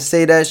plan and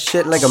say that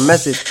shit like a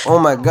message. Oh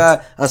my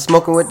god, I'm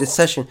smoking with the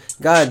session.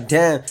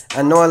 Goddamn,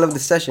 I know I love the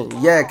session.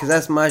 Yeah, cause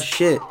that's my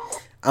shit.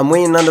 I'm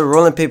waiting on the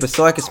rolling paper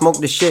so I can smoke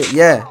the shit.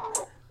 Yeah.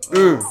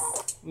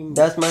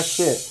 That's my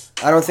shit.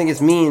 I don't think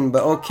it's mean,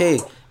 but okay.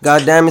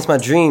 Goddamn, it's my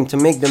dream to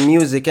make the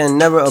music and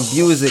never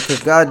abuse it.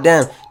 Cause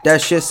goddamn,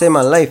 that shit saved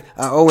my life.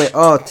 I owe it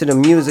all to the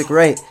music,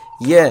 right?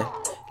 Yeah.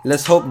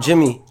 Let's hope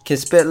Jimmy can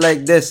spit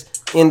like this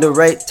in the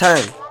right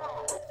time.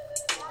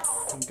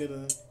 I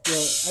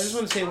just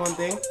want to say one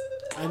thing.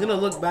 I'm gonna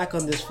look back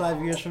on this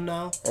 5 years from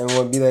now. And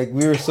we'll be like,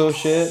 we were so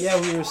shit. Yeah,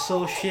 we were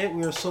so shit.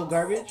 We were so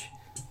garbage.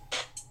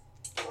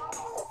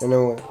 And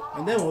then what?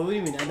 And then what do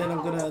you mean? And then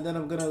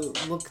I'm gonna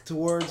look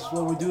towards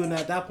what we're doing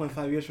at that point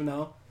 5 years from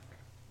now.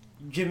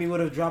 Jimmy would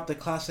have dropped a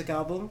classic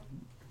album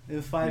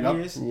in 5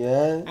 years.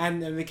 Yeah.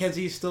 And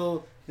Mackenzie's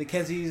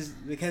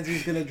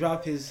gonna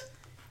drop his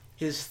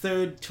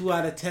third 2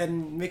 out of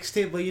 10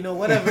 mixtape, but you know,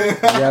 whatever.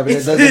 Yeah, but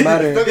it doesn't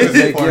matter. It's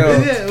like, yo,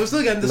 yeah, we're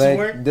still getting this like,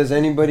 work. does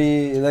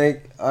anybody,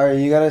 like, alright,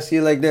 you gotta see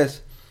it like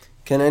this.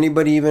 Can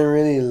anybody even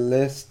really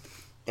list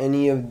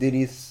any of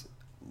Diddy's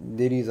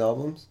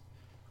albums?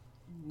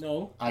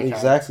 No.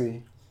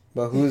 Exactly.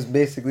 But who's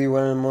basically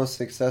one of the most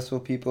successful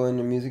people in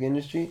the music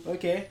industry?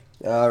 Okay.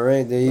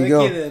 Alright, there you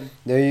go. Then.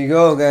 There you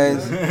go,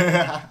 guys.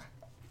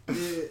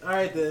 All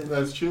right then.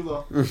 That's true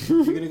though.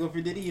 You're gonna go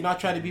for Diddy. You're not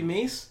trying to be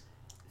Mace.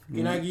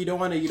 You don't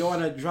want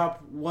to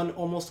drop one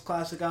almost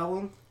classic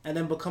album and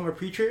then become a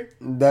preacher.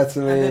 That's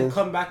and then hilarious.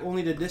 come back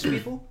only to diss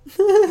people.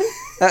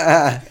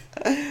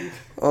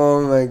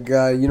 Oh my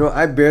god! You know,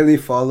 I barely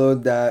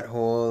followed that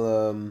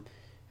whole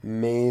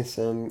Mace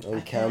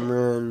and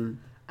Cameron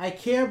I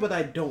care, but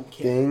I don't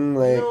care. thing.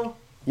 Like, You know?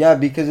 yeah,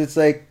 because it's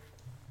like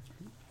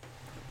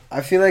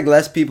I feel like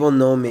less people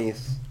know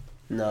Mace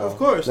now. Of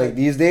course, like like-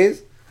 these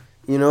days,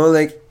 you know,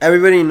 like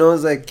everybody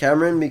knows like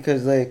Cameron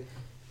because like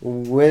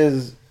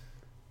Wiz,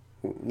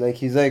 like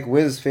he's like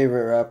Wiz's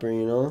favorite rapper,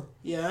 you know.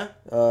 Yeah.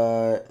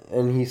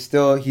 And he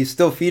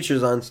still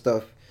features on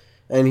stuff,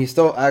 and he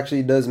still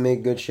actually does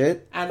make good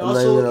shit. And I'm not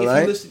also, even gonna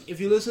lie. if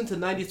you listen to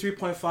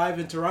 93.5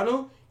 in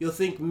Toronto, you'll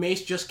think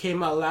Mace just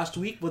came out last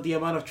week. But the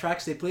amount of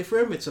tracks they play for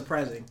him, it's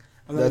surprising.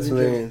 I'm not That's even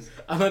joking. hilarious.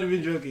 I'm not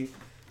even joking.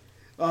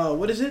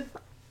 What is it?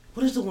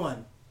 What is the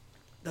one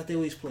that they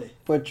always play?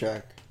 What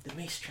track? The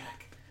Mace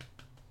track.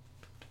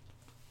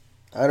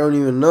 I don't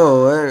even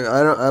know.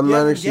 I'm Do you not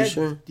have- actually do you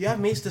sure. have- Do you have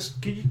Mace?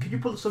 Could you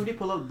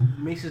pull up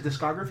Mace's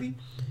discography?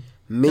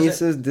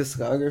 Mace's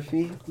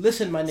discography.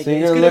 Listen, my nigga. So you're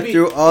it's gonna gonna look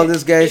through all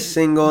this guy's it's-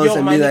 singles yo,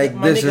 and my be nigga- like,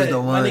 my "This nigga- is the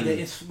My one." nigga,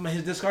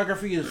 his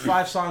discography is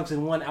 5 songs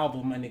in one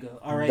album, my nigga.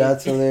 All right.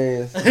 That's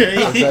hilarious.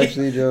 That's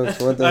actually jokes.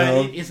 What the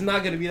hell? It's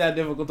not gonna be that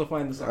difficult to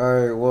find the song. All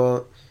right.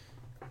 Well,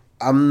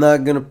 I'm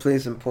not gonna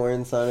place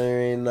importance on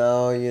it right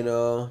now. You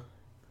know,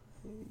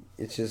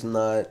 it's just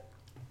not.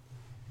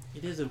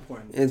 It is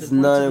important. It's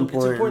not to-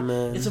 important,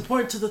 man. It's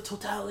important to the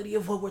totality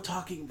of what we're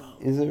talking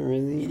about. Is it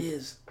really? It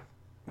is.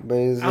 But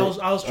is I was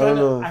it? trying don't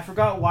to. know. I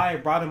forgot why I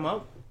brought him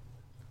up.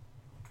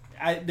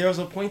 There was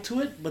a point to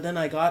it, but then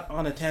I got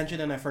on a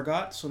tangent and I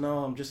forgot. So now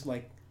I'm just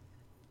like,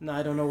 no,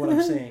 I don't know what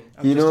I'm saying.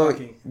 I'm You just know,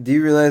 talking. do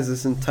you realize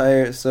this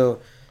entire so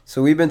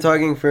we've been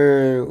talking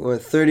for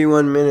what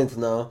 31 minutes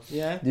now?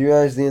 Yeah. Do you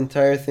realize the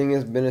entire thing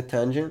has been a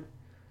tangent?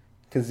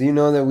 Because you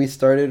know that we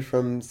started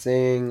from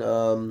saying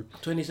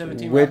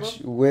 2017 wrap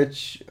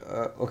which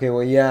okay,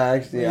 well, yeah,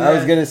 actually Yeah. I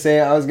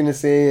was gonna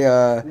say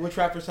up? Which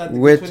rappers had the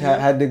which good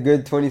had the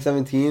good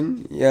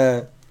 2017,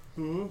 yeah.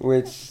 Mm-hmm.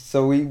 Which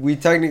so we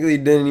technically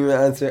didn't even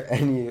answer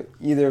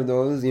either of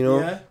those, you know.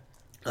 Yeah.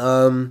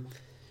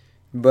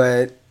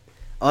 But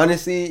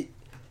honestly,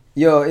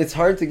 yo, it's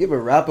hard to give a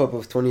wrap up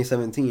of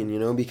 2017, you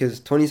know, because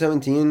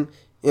 2017,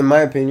 in my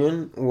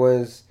opinion,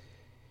 was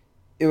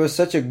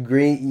such a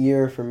great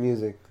year for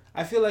music.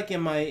 I feel like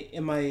in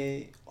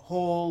my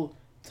whole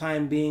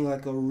time being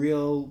like a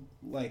real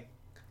like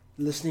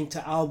listening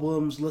to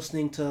albums,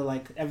 listening to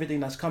like everything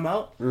that's come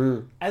out,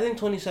 I think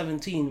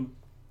 2017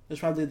 is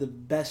probably the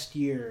best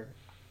year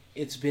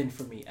it's been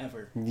for me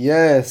ever.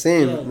 Yeah,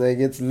 same. Yeah. Like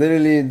it's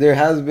literally there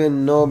has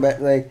been no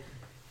like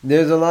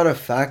there's a lot of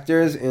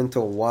factors into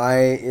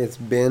why it's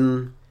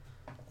been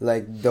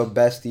like the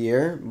best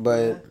year,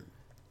 but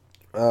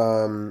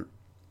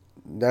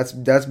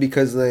that's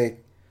because like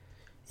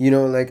you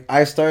know, like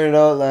I started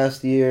out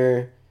last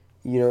year,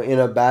 you know, in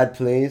a bad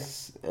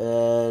place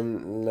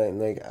and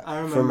like I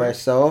remember. for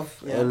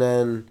myself, Yeah. and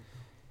then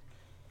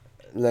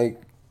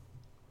like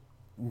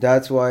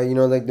that's why, you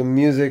know, like the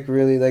music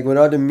really, like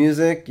without the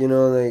music, you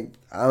know, like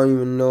I don't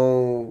even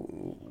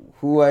know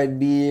who I'd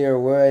be or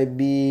where I'd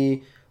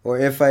be or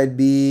if I'd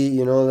be,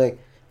 you know, like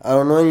I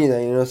don't know any of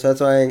that, you know. So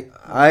that's why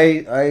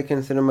I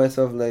consider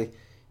myself like,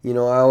 you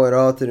know, I owe it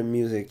all to the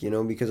music, you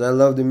know, because I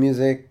love the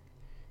music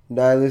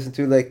that I listen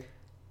to. Like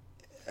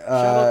Shout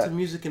out to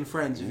Music and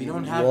Friends. If you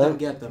don't have yeah. them,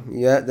 get them.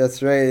 Yeah,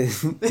 that's right.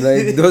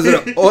 Like those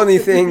are the only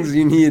things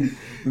you need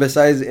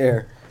besides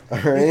air. All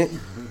right.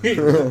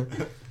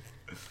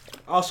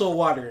 Also,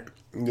 water.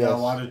 Yeah,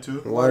 water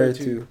too. Water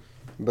too.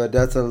 But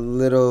that's a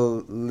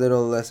little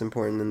less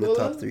important than the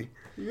Little top less? 3.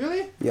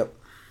 Really? Yep.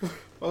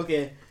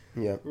 Okay.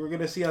 Yep. We're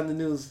gonna see on the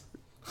news.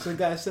 Some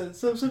guys said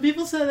some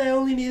people said I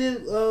only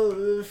needed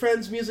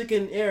Friends, music,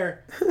 and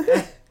air.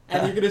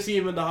 And you're gonna see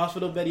him in the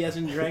hospital bed. He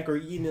hasn't drank or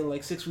eaten in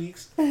like 6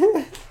 weeks.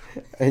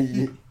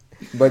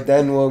 But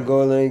then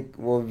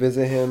we'll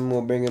visit him.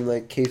 We'll bring him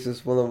like cases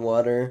full of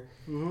water,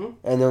 Mm-hmm.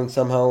 and then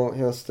somehow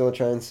he'll still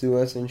try and sue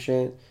us and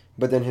shit.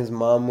 But then his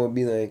mom will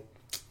be like,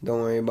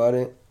 "Don't worry about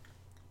it."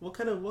 What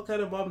kind of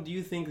mom do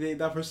you think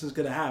that person's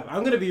gonna have?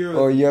 I'm gonna be real.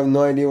 Oh, you have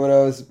no idea what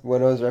I was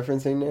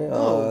referencing there? No.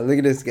 Oh, look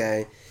at this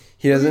guy.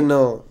 He doesn't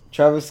know.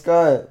 Travis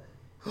Scott.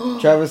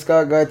 Travis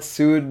Scott got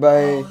sued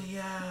by Oh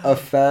yeah. a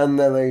fan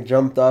that like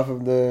jumped off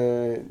of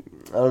the,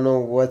 I don't know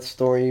what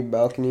story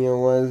balcony it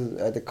was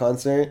at the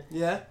concert,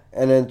 Yeah.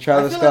 and then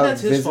Travis I feel like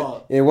Scott that's his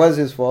fault. It was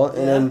his fault,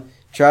 and Yeah. then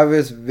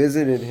Travis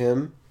visited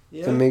him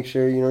Yeah. to make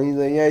sure, you know, he's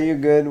like, yeah, you're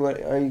good.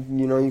 What are you?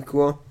 You know, you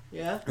cool?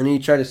 Yeah. And he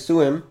tried to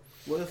sue him,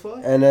 What the fuck?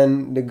 and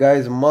then the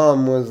guy's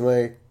mom was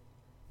like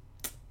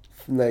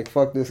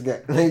fuck this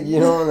guy, like, you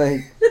know,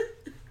 like.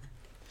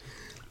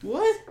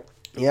 What?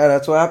 Yeah,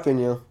 that's what happened,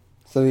 yo.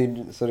 So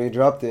they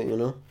dropped it, you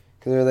know,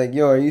 because they're like,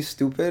 yo, are you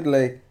stupid?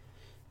 Like,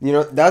 you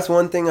know, that's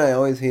one thing I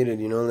always hated,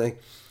 you know,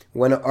 like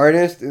when an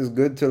artist is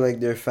good to like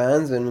their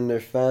fans and then their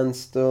fans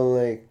still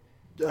like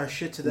Our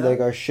shit to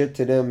them. are shit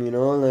to them, you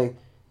know, like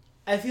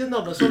I feel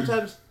no, but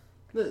sometimes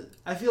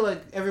I feel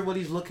like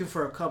everybody's looking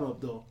for a come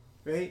up though,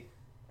 right?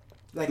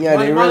 Like Yeah,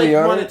 they really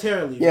are.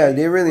 Monetarily. Yeah, right?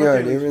 they really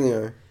are. They really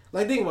are.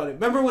 Like think about it.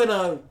 Remember when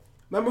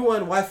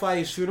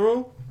Wi-Fi's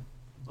funeral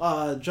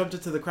jumped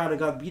into the crowd and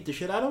got beat the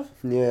shit out of?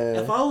 Yeah.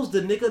 If I was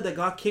the nigga that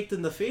got kicked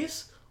in the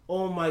face,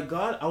 oh my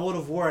god, I would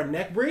have wore a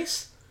neck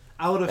brace.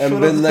 I would have And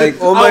showed been up like,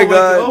 oh my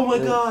god, oh my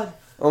god.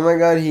 Oh my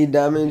god, he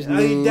damaged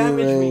me. He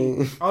damaged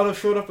me. I would have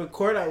showed up in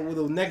court with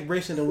a neck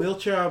brace and a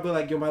wheelchair. I'd be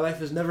like, yo, my life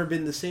has never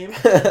been the same.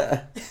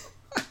 I'd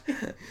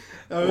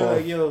be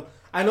like, yo,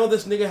 I know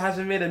this nigga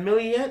hasn't made $1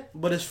 million yet,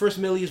 but his first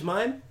 $1 million is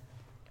mine.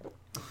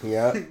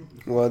 Yeah.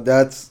 Well,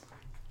 that's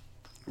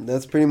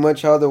pretty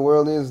much how the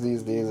world is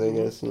these days, I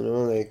guess. You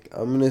know, like,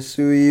 I'm gonna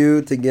sue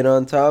you to get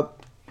on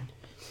top.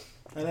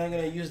 And I'm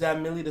gonna use that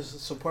 $1 million to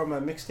support my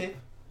mixtape.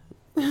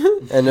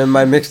 And then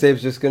my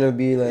mixtape's just gonna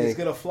be like... It's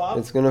gonna flop?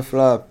 It's gonna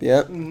flop,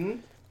 yep. Mm-hmm.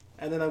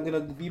 And then I'm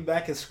gonna be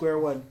back at square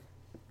one.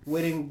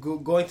 Going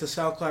to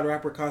SoundCloud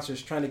rapper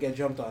concerts trying to get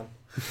jumped on.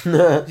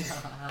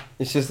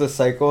 It's just a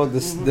cycle.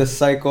 The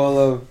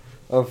cycle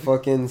of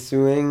fucking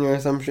suing or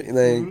some shit. Like...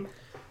 Mm-hmm.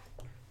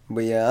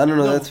 But yeah, I don't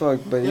know, that's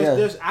fucked, but yeah.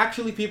 There's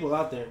actually people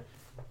out there.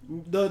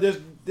 There's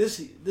this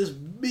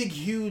big,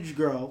 huge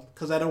girl,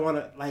 because I don't want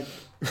to, like,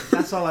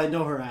 that's all I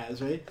know her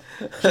as, right?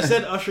 She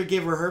said Usher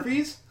gave her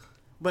herpes,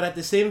 but at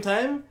the same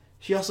time,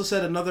 she also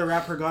said another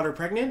rapper got her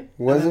pregnant.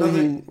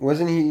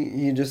 Wasn't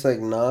he just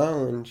like,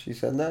 nah, when she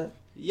said that?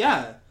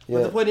 Yeah.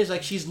 But the point is,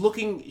 like, she's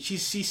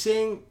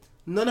saying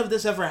none of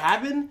this ever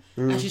happened,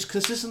 and she's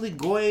consistently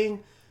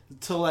going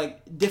to,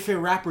 like,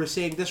 different rappers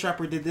saying, this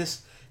rapper did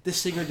this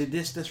singer did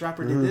this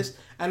rapper did this.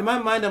 And in my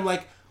mind, I'm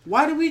like,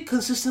 why do we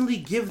consistently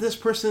give this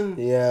person...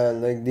 Yeah,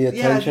 like, the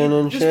attention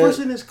and shit? This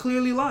person is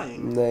clearly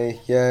lying.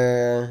 Like,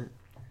 yeah.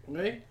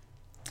 Right?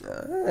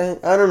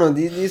 I don't know.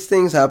 These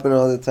things happen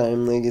all the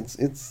time. Like,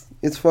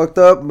 it's fucked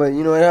up, but,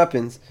 you know, it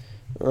happens.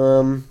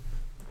 But,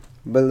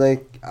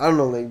 like, I don't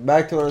know. Like,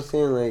 back to what I was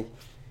saying, like,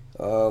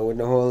 with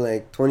the whole,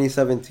 like,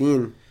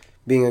 2017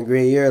 being a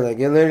great year. Like,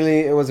 it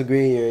was a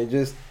great year.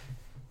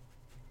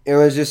 It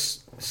was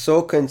just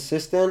so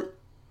consistent.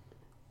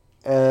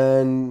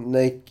 And,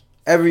 like,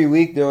 every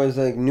week there was,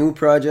 like, new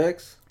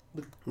projects.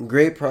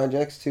 Great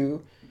projects,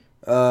 too.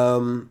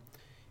 You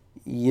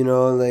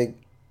know, like,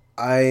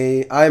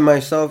 I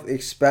myself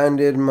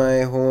expanded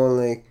my whole,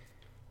 like,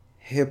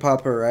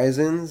 hip-hop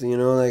horizons, you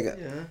know, like,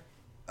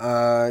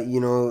 you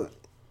know,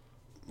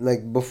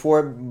 like,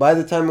 by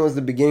the time it was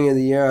the beginning of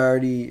the year,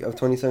 of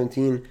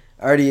 2017,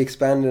 I already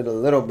expanded a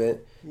little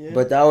bit. Yeah.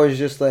 But that was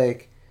just,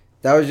 like,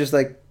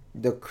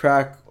 the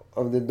crack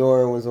of the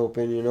door was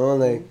open, you know,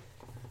 like,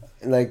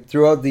 like,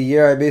 throughout the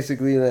year, I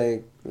basically,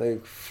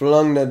 like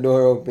flung that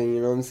door open,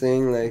 you know what I'm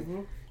saying? Like,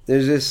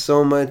 there's just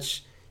so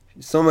much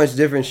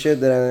different shit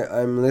that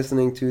I'm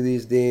listening to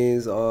these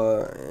days,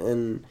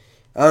 and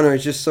I don't know,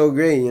 it's just so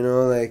great, you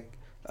know? Like,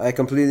 I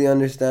completely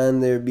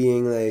understand there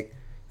being, like,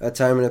 a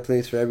time and a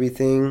place for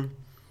everything,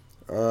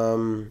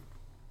 and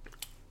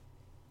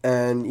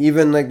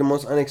even, like, the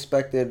most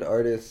unexpected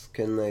artists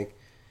can, like,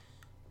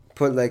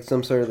 put, like,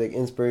 some sort of, like,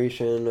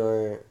 inspiration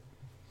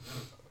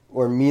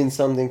or mean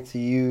something to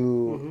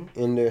you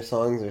in their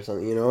songs or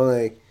something, you know,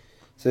 like,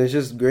 so it's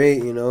just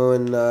great, you know,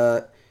 and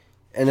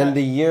then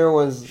the year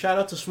was... Shout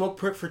out to Smoke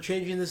Perp for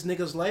changing this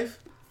nigga's life.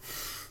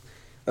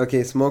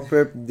 Okay, Smoke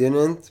Perp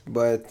didn't,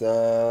 but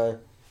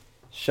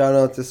shout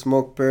out to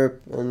Smoke Perp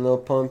and Lil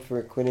Pump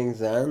for quitting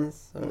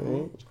Xans,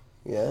 alright,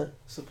 yeah.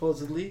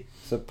 Supposedly.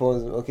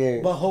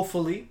 Okay. But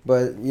hopefully.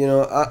 But, you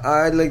know,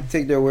 I'd like to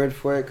take their word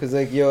for it, because,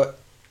 like, yo,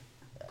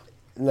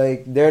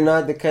 like, they're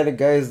not the kind of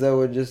guys that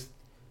would just...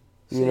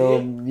 You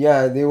know,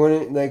 yeah, they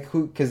wouldn't, like,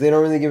 because they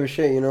don't really give a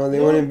shit, you know? They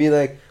wouldn't be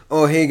like,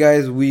 oh, hey,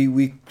 guys,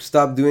 we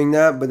stopped doing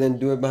that, but then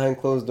do it behind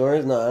closed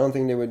doors. No, I don't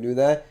think they would do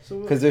that.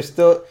 Because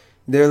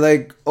they're,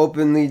 like,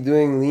 openly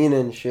doing lean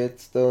and shit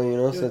still, you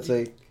know? So it's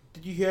like...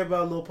 Did you hear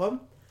about Lil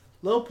Pump?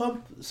 Lil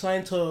Pump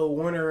signed to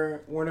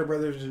Warner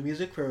Brothers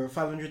Music for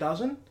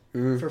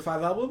 $500,000 for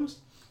 5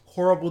 albums.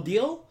 Horrible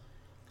deal.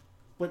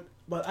 But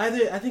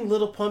I think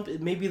Lil Pump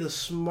may be the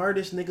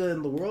smartest nigga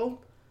in the world,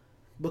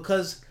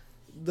 because...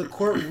 The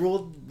court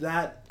ruled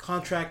that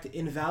contract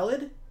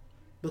invalid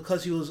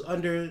because he was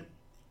under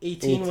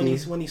 18.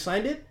 when he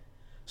signed it.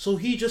 So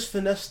he just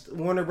finessed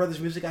Warner Brothers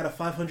Music out of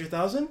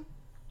 $500,000.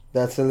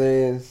 That's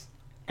hilarious.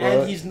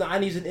 And he's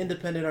an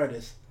independent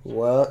artist.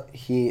 Well,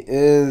 he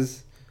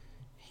is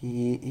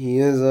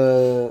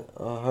a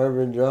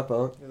Harvard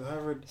dropout.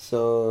 Harvard.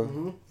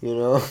 So you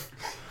know,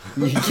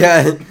 you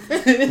can't.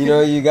 You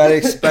know, you gotta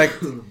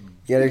expect. You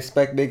gotta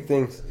expect big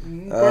things.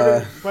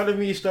 Part of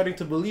me is starting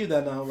to believe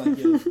that now. Like,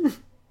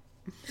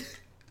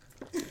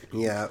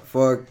 yeah,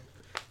 fuck.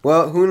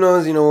 Well, who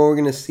knows? You know what we're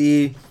gonna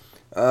see.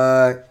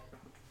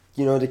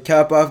 You know, to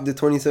cap off the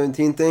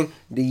 2017 thing,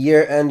 the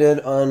year ended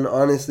on,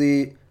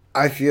 honestly,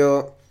 I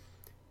feel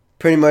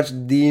pretty much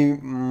the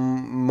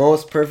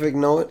most perfect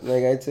note.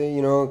 Like, I'd say,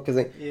 you know,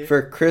 because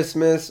for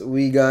Christmas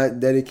we got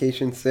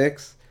Dedication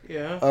 6.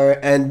 Yeah.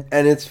 And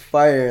it's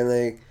fire.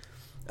 Like,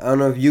 I don't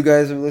know if you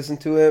guys have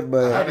listened to it, I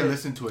but haven't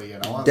listened to it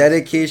yet. I wanna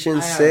Dedication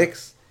I have.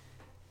 6.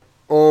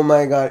 Oh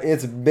my god,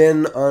 it's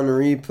been on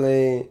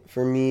replay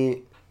for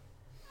me.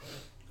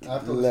 I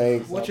have to listen to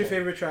Like, this What's your album.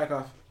 favorite track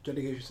off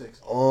Dedication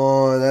 6?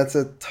 oh, that's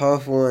a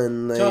tough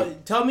one.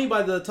 Like, Tell me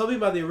by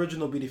the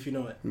original beat if you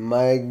know it.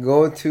 my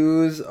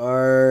go-tos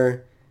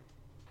are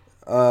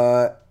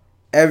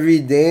every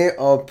day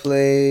I'll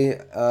play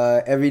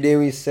Every Day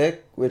We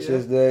Sick, which Yeah.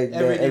 is the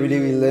Every Day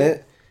We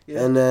Lit.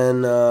 Yeah. And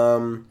then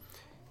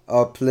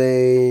I'll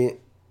play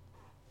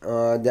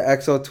the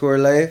EXO Tour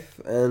Life,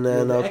 and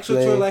then the I'll Extra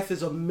play. Tour Life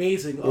is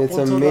amazing. It's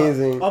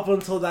amazing. Up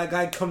until that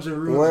guy comes and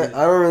ruins What? it.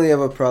 I don't really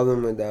have a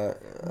problem with that.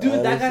 Dude,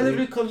 that guy honestly.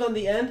 literally comes on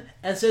the end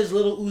and says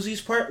Little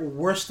Uzi's part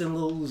worse than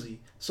Little Uzi.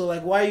 So,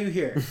 like, why are you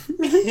here?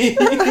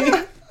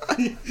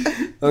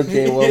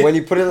 Okay, well, when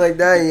you put it like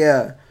that,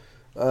 yeah.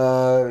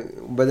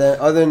 But then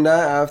other than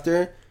that,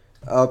 after,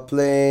 I'll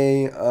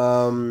play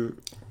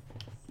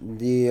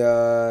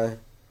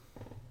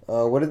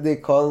what did they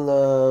call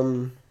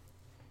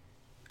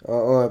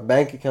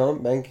bank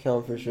account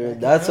for sure. Bank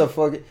That's account? a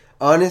fucking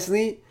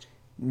honestly.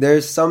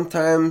 There's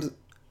sometimes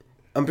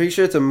I'm pretty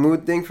sure it's a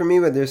mood thing for me,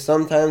 but there's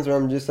sometimes where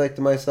I'm just like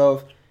to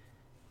myself,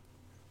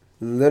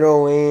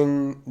 Lil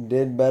Wayne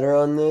did better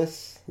on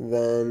this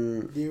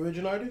than The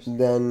original artist?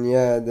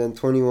 than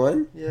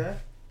 21. Yeah.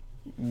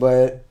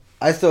 But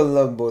I still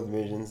love both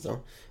versions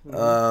though.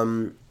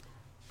 Mhm.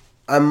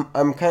 I'm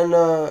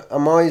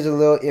always a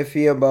little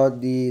iffy about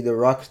the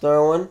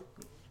Rockstar one.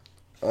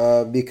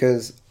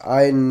 Because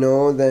I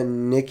know that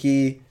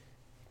Nicki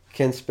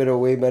can spit a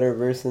way better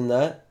verse than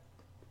that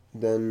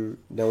than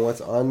what's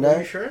on Are you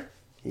that. sure?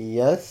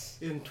 Yes.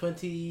 In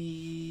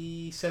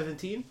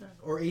 2017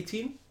 or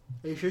 18?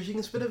 Are you sure she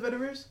can spit a better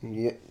verse?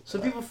 Yeah.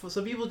 Some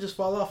people just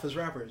fall off as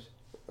rappers.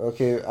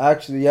 Okay,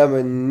 actually, yeah,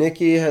 but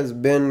Nicki has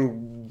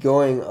been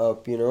going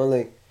up, you know,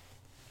 like,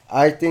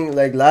 I think,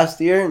 like, last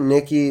year,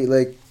 Nicki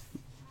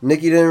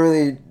didn't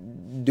really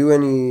do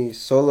any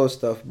solo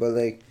stuff, but,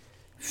 like,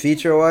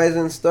 feature-wise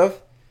and stuff,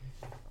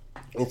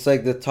 it's,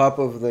 like, the top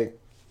of, like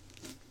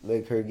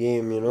her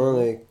game, you know,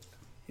 like,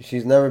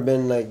 she's never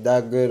been, like,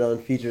 that good on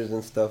features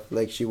and stuff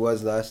like she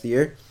was last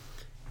year,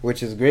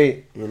 which is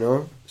great, you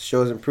know,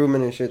 shows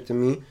improvement and shit to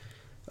me.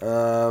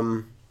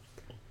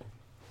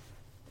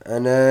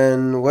 And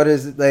then what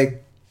is it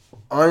like?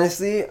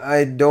 Honestly,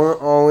 I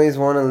don't always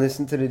want to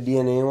listen to the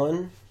DNA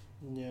one,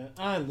 Yeah,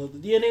 I love the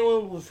DNA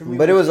one was for me.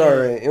 but it was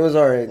alright. It was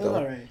alright It was though.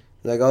 alright.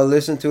 Like I'll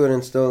listen to it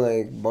and still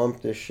like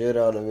bump the shit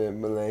out of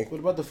it, but like, What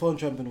about the phone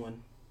trumping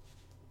one?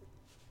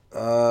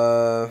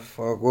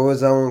 fuck, what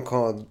was that one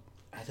called?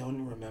 I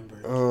don't remember.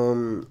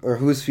 Or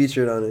who's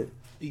featured on it?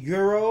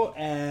 Euro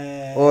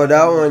and Oh,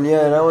 that one,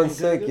 yeah, that one's and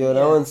sick, Good- yo,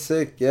 that one's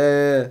sick,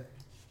 yeah.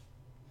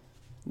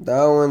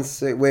 That one's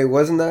sick. Wait,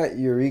 wasn't that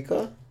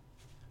Eureka?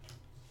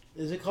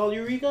 Is it called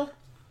Eureka?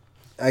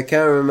 I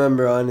can't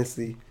remember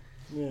honestly.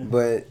 Yeah.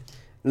 But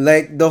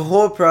like the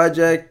whole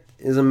project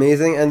is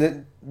amazing,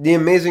 and the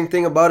amazing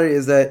thing about it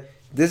is that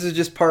this is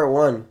just part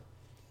one.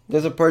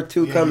 There's a part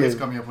two Yeah, coming. he is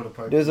coming up with a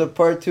part. There's a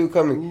part two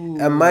coming,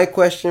 Ooh. and my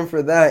question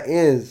for that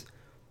is,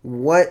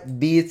 what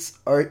beats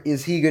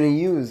is he gonna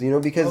use? You know,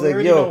 because Well, we like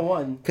already know yo,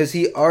 one. because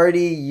he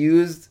already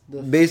used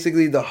The-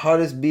 basically the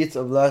hottest beats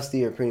of last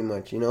year, pretty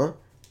much. You know,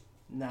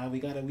 Nah, we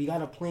got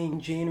a Plain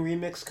Jane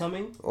remix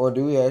coming. or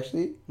do we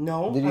actually?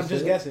 No, Did he I'm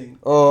just say guessing.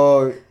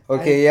 Oh,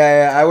 okay,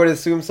 yeah, I would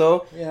assume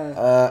so.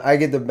 Yeah. I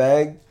get the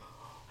bag.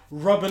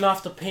 Rubbing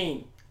off the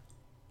paint.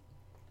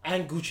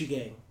 And Gucci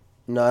Gang.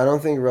 No, I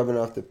don't think rubbing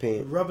off the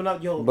paint. Rubbing off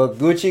But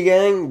Gucci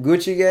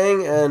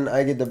Gang, and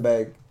I get the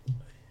bag.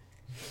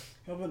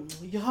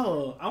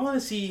 Yo, I want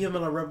to see him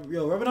in a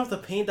rubbing off the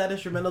paint. That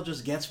instrumental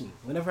just gets me.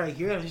 Whenever I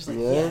hear it, I'm just like,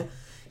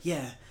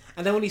 yeah.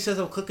 And then when he says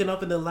I'm cooking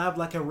up in the lab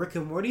like a Rick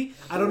and Morty,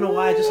 I don't know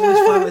why I just always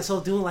find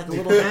myself doing like a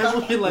little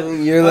hand motion, like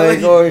You're like,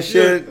 oh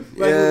shit,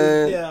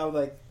 yeah. Yeah, I'm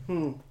like,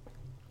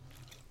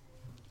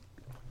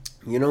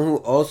 You know who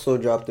also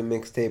dropped a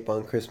mixtape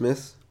on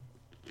Christmas?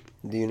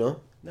 Do you know?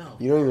 No.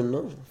 You don't even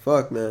know.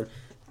 Fuck, man.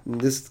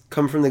 This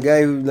come from the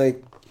guy who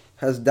like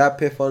has that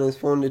piff on his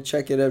phone to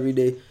check it every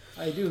day.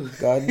 I do.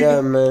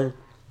 Goddamn, man.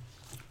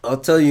 I'll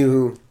tell you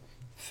who.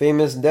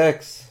 Famous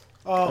Dex.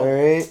 Oh, All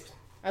right.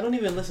 I don't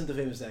even listen to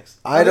Famous Dex.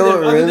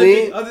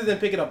 Other than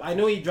pick it up. I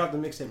know he dropped the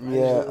mixtape.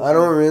 Yeah, I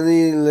don't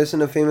really listen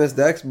to Famous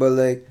Dex, but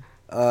like,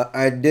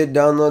 I did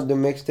download the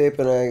mixtape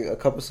and a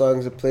couple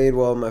songs I played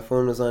while my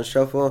phone was on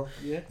shuffle.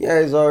 Yeah.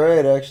 Yeah, he's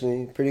alright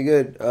actually, pretty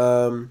good.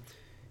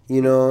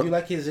 You know. Do you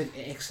like his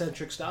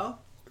eccentric style?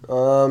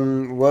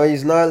 Well,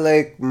 he's not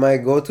like my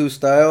go-to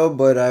style,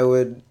 but I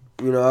would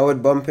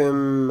bump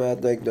him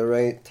at like the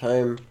right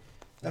time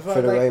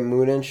for the right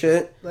mood and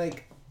shit.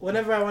 Like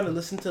whenever I want to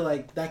listen to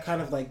like that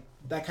kind of I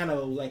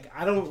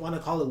don't want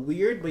to call it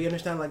weird, but you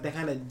understand like that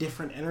kind of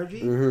different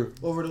energy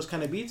over those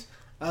kind of beats.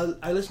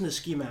 I listen to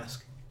Ski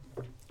Mask.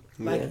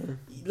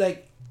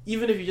 Like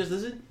even if you just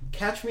listen,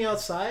 Catch Me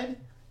Outside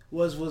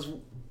was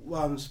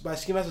by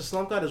Ski Mask and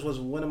Slump God was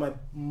one of my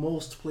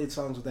most played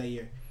songs of that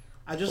year.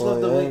 I just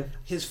love the way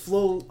his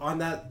flow on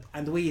that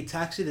and the way he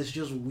attacks it is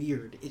just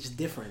weird. It's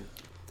different.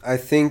 I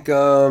think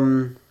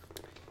that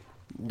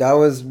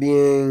was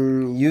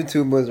being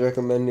YouTube was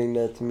recommending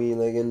that to me,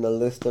 like in the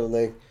list of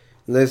like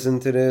listen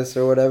to this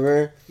or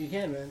whatever. You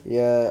can, man.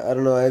 Yeah, I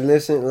don't know. I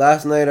listened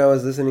last night. I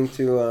was listening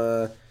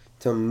to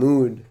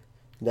Mood,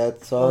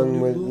 that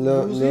song with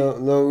Lil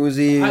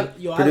Uzi,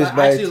 produced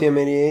by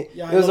TM88.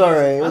 Yeah, It was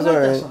alright. It I was like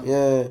that alright. song.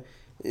 Yeah.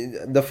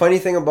 The funny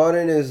thing about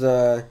it is,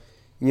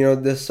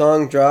 the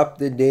song dropped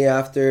the day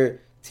after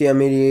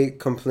TM88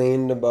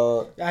 complained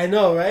about I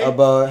know, right?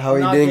 about how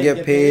he Not didn't getting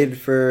get paid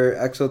for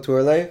EXO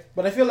Tour Life.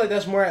 But I feel like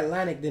that's more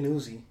Atlantic than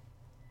Uzi.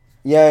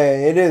 Yeah,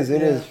 it is.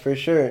 It Yeah. is for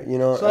sure.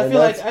 So I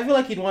feel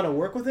like you'd want to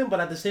work with him, but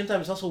at the same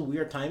time, it's also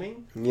weird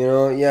timing.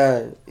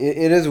 Yeah,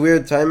 it is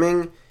weird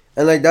timing,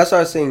 and like that's what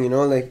I was saying.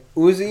 Like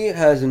Uzi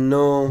has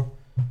no,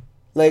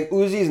 like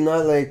Uzi's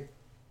not like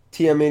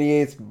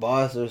TM88's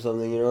boss or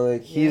something.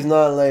 Like he's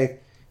not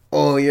like,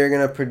 oh, you're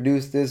gonna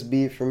produce this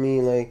beat for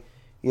me. Like,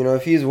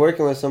 if he's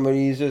working with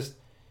somebody, he's just,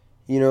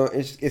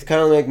 it's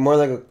kind of like more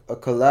like a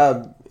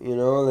collab.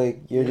 Like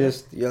you're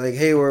like,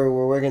 hey, we're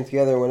working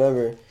together,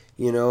 whatever.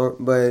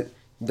 But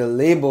the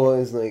label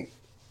is like,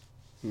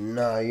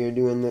 nah, you're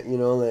doing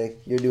like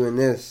you're doing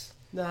this.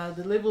 Nah,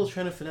 the label is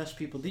trying to finesse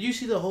people. Did you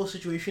see the whole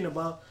situation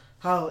about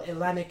how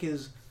Atlantic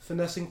is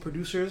finessing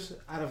producers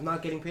out of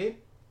not getting paid?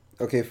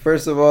 Okay,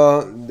 first of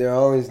all, they're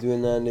always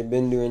doing that, and they've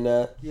been doing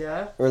that.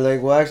 Yeah. Or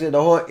like, well, actually,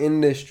 the whole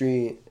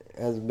industry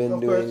has been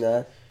doing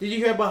that. Did you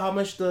hear about how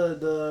much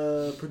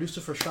the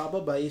producer for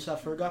Shaba by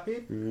A$AP Ferg got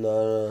paid?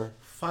 No.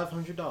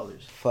 $500.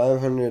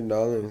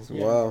 $500.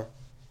 Yeah. Wow.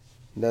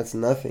 That's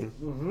nothing.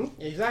 Mm-hmm.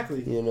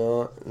 Exactly.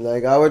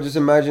 Like I would just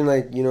imagine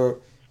like,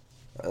 like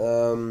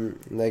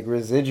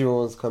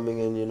residuals coming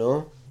in,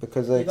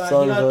 because like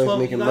songs are always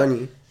making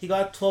money. He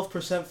got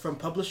 12% from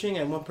publishing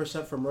and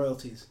 1% from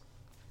royalties.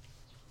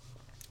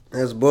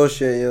 That's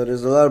bullshit, yo.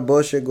 There's a lot of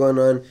bullshit going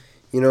on.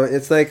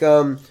 It's like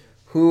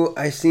who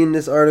I seen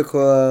this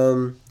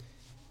article.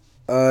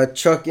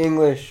 Chuck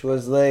English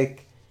was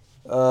like,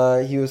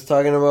 he was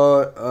talking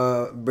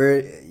about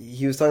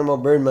He was talking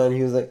about Birdman.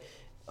 He was like,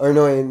 or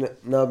no,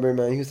 not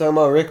Birdman. He was talking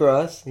about Rick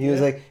Ross. He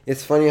was like,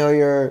 it's funny how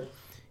you're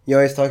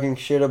always talking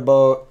shit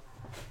about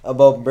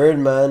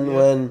Birdman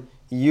when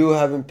you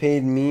haven't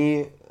paid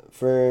me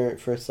for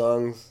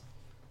songs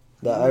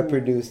that I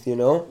produced.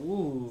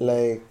 Ooh.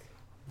 Like.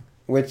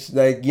 Which,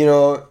 like,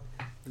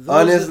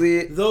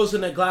 honestly, those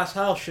in a glass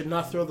house should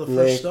not throw the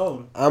first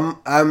stone. I'm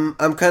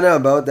kind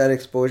of about that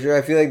exposure.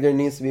 I feel like there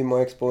needs to be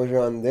more exposure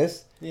on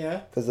this.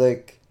 Yeah. Because,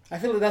 like, I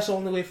feel like that's the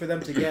only way for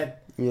them to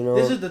get.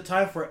 This is the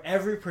time for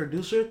every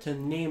producer to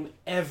name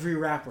every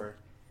rapper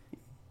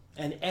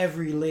and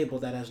every label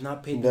that has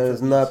not paid them. That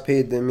has not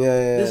paid them.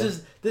 Yeah.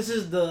 This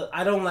is the.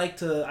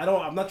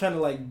 I'm not trying to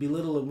like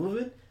belittle a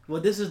movement,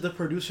 but this is the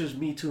producers'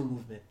 Me Too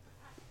movement.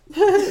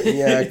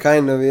 Yeah,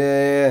 kind of.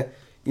 Yeah.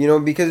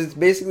 Because it's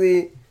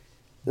basically,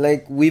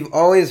 like, we've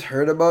always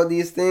heard about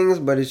these things,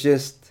 but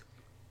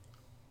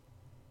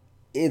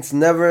it's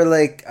never,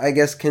 like, I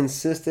guess,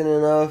 consistent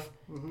enough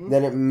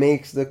that it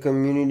makes the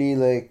community,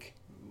 like,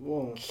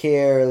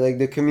 care. Like,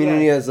 the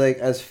community as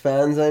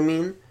fans, I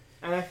mean.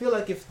 And I feel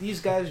like if these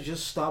guys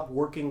just stop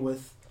working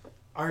with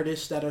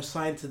artists that are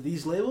signed to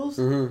these labels,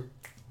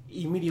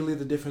 immediately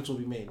the difference will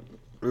be made.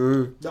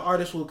 The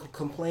artist will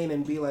complain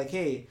and be like,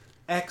 hey,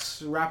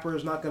 X rapper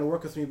is not going to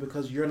work with me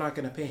because you're not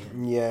going to pay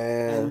him.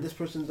 Yeah. And this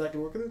person's not going to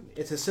work with him.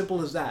 It's as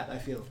simple as that, I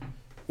feel.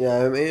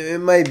 Yeah, it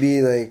might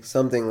be like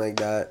something like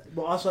that.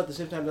 But also at the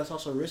same time, that's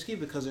also risky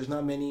because there's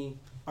not many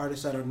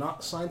artists that are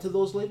not signed to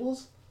those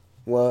labels.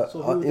 Well,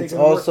 so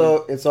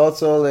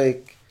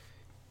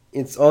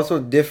it's also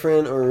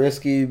different or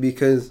risky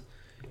because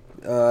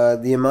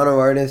the amount of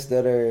artists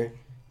that are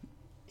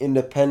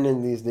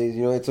independent these days,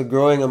 it's a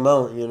growing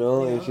amount,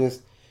 Yeah. It's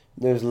just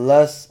there's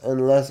less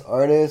and less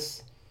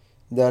artists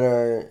that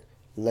are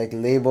like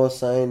label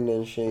signed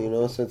and shit,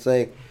 So it's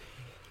like,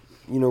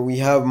 we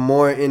have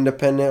more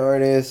independent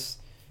artists.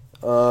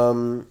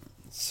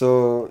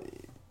 So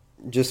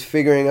just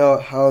figuring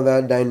out how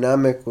that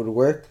dynamic would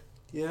work.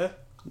 Yeah.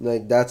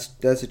 Like that's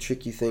a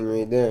tricky thing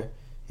right there,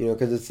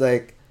 because it's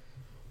like,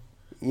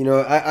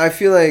 I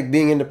feel like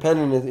being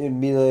independent,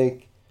 it'd be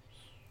like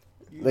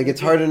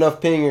it's hard enough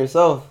paying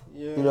yourself.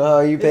 Yeah. How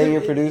are you paying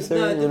your producer?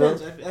 No, it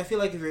depends. I feel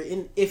like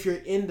if you're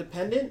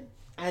independent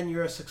and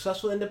you're a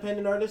successful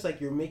independent artist, like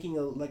you're making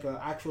a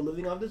actual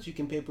living off this, you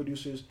can pay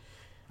producers.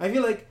 I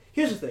feel like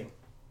here's the thing.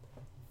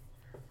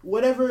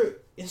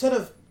 Instead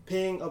of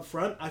paying up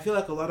front, I feel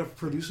like a lot of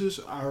producers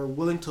are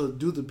willing to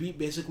do the beat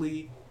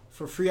basically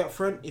for free up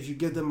front if you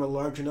give them a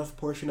large enough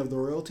portion of the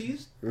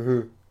royalties.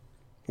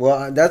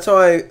 Well, that's how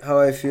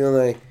I feel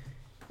like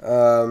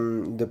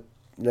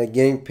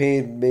getting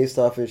paid based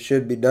off it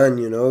should be done,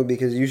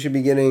 because you should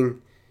be getting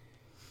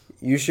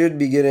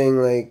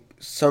like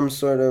some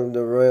sort of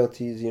the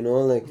royalties,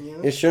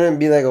 It shouldn't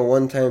be like a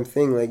one-time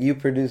thing. Like, you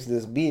produce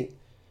this beat,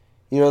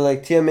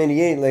 like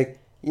TM88, like,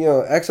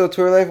 EXO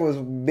Tour Life was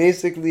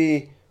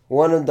basically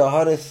one of the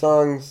hottest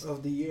songs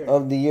of the year.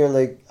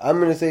 Like, I'm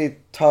gonna say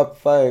top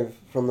 5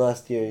 from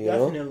last year,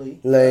 Definitely.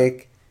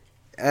 Like,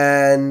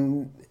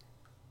 and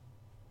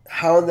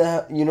how the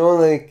you know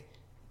like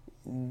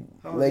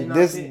How would they like not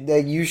this pay?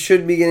 like you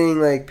should be getting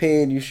like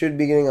paid. You should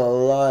be getting a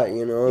lot.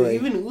 You know, Yo, like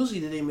even Uzi,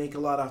 did they make a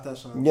lot off that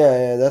song?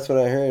 yeah, that's what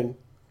I heard.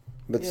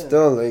 But Yeah.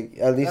 still, like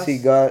at least he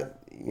That's- got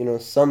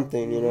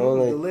something. You know, Mhm,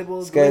 like the label,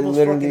 this the guy label's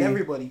literally fucking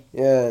everybody.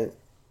 yeah,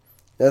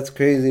 that's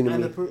crazy to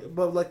And me.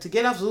 but like to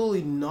get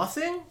absolutely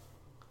nothing,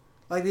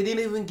 like they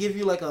didn't even give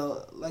you like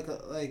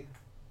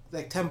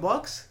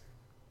 $10,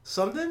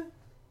 something.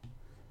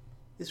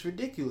 It's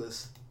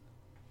ridiculous.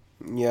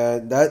 Yeah,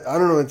 that I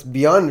don't know. It's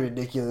beyond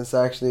ridiculous,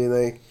 actually.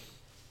 Like,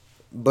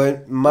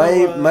 but my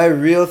No, my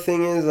real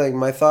thing is like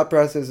my thought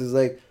process is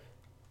like,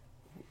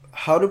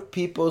 how do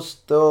people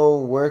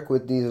still work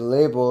with these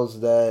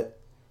labels that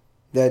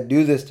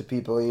do this to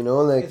people? You know,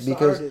 like It's the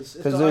because artists.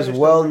 It's because the there's artists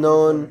that well work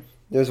known before.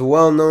 there's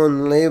well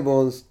known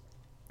labels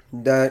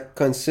that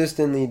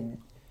consistently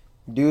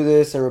do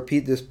this and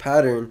repeat this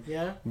pattern,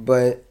 Yeah.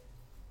 but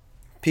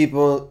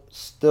people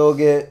still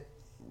get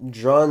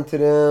drawn to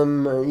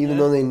them, even Yeah.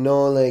 though they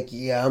know, like,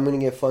 yeah, I'm gonna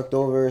get fucked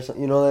over, or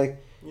something. You know, like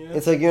Yeah.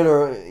 it's like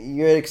you're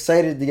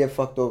excited to get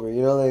fucked over.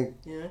 You know, like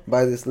Yeah.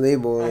 by this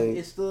label. Like, Like,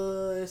 it's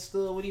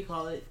the what do you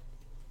call it?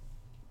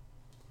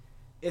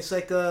 It's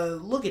like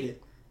look at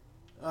it.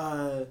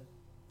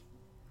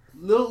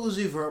 Lil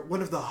Uzi Vert,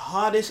 one of the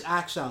hottest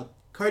acts out.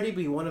 Cardi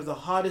B, one of the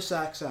hottest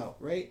acts out,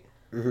 right?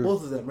 mhm.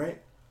 Both of them,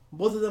 right?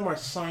 Both of them are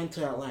signed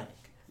to Atlantic.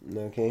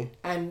 Okay.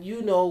 And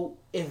you know,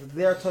 if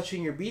they're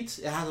touching your beats,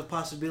 it has a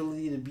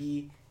possibility to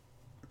be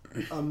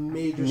a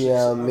major,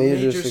 Yeah, a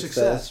major major success.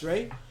 success,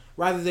 right?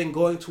 Rather than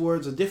going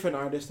towards a different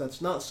artist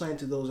that's not signed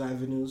to those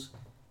avenues,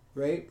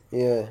 right?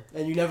 Yeah.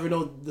 And you never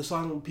know the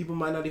song. People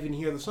might not even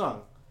hear the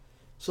song.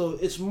 So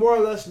it's more or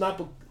less not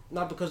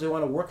because they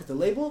want to work with the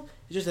label.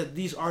 It's just that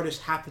these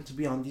artists happen to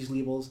be on these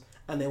labels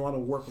and they want to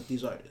work with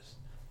these artists.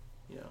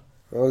 You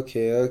know.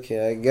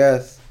 Okay. I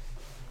guess.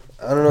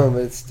 I don't know,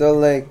 but it's still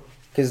like,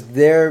 cause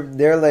they're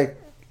like,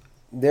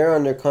 they're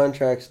under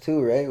contracts too,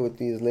 right, with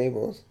these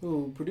labels.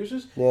 Who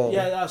producers? Yeah.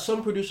 Yeah.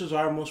 Some producers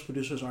are. Most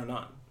producers are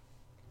not.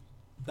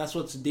 That's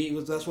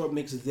that's what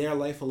makes their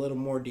life a little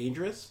more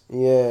dangerous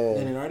Yeah.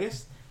 than an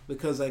artist,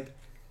 because like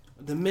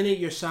the minute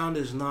your sound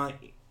is not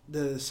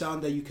the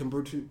sound that you can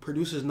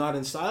produce is not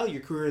in style,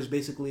 your career is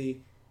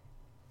basically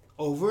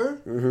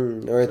over.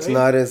 Mhm. Or it's Right?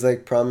 not as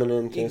like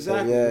prominent. Or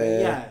Exactly. something. Right? Yeah.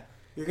 Yeah.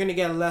 You're gonna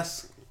get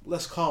less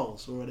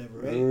calls or whatever,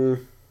 right?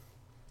 Mm,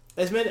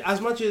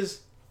 As much as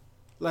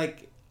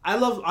like I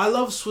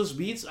love Swiss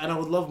Beats, and I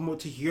would love more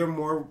to hear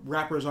more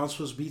rappers on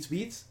Swiss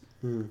beats.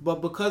 Hmm.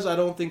 But because I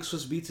don't think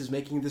Swiss Beats is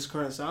making this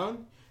current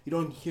sound, you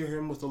don't hear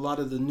him with a lot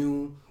of the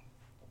new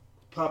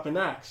poppin'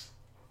 acts.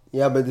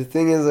 Yeah, but the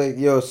thing is, like,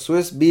 yo,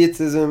 Swiss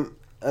Beats isn't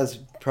as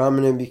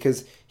prominent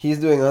because he's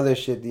doing other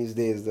shit these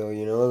days, though,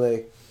 you know?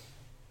 Like,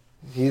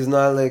 he's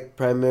not, like,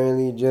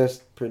 primarily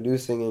just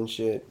producing and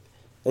shit.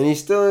 And he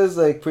still is,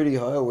 like, pretty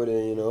hot with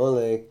it, you know?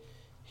 Like,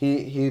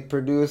 he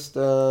produced,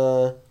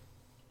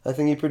 I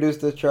think he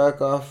produced a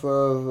track off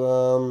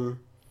of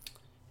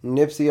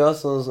Nipsey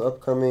Hussle's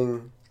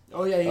upcoming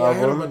Oh yeah, I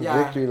heard album,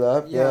 about Victory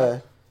Lap. Yeah. Yeah.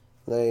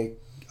 Like,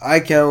 I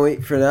can't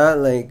wait for that.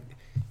 Like,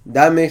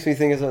 that makes me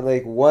think of,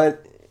 like,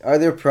 what are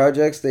there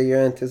projects that you're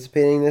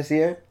anticipating this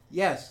year?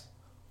 Yes,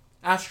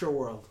 Astro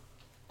World.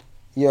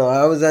 Yo,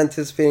 I was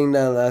anticipating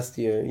that last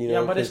year. You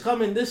know, Yeah, but it's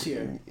coming this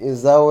year.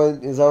 is that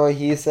what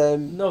he said?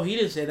 No, he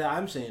didn't say that.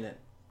 I'm saying it.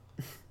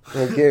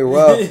 Okay,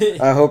 well,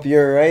 I hope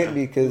you're right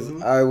because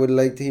Mhm. I would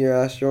like to hear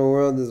Astro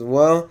World as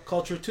well.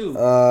 Culture 2.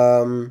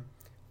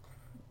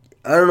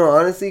 I don't know,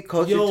 honestly,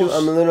 Culture Yo, 2,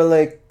 I'm a little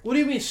like, What do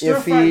you mean stir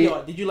if fry? he-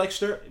 Yo, did you like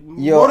stir?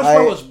 Yo,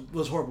 Motorsport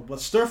was horrible, but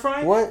stir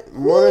fry. what?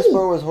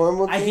 Motorsport was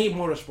horrible to I you? hate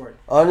Motorsport.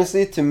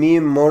 Honestly, to me,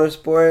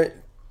 Motorsport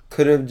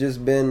could have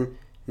just been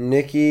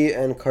Nicki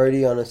and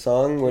Cardi on a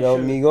song without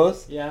Sure.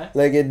 Migos. Yeah.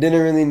 Like, it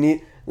didn't really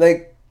need...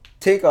 Like,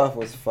 Takeoff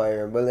was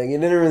fire, but, like, it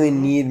didn't really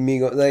need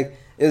Migos. Like,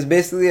 it was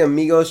basically a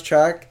Migos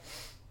track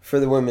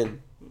for the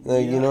women.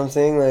 Like, you know what I'm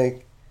saying?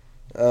 Like,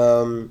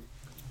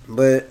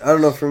 but, I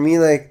don't know, for me,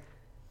 like,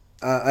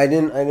 I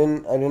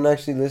didn't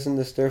actually listen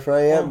to Stir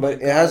Fry yet, Oh my but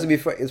it has God. to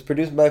be... It's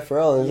produced by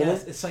Pharrell, isn't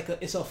Yes, it?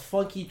 it's a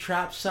funky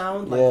trap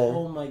sound. Like, Yeah.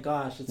 oh my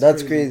gosh, it's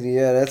That's crazy.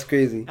 Yeah, that's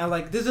crazy. And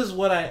like, this is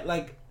what I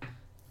like.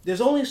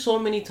 There's only so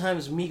many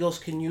times Migos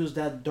can use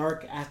that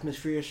dark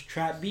atmospheric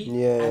trap beat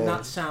Yeah. and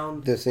not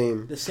sound The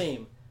same. the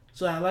same.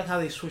 So I like how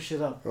they switch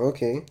it up.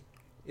 Okay.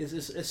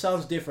 It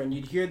sounds different.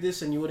 You'd hear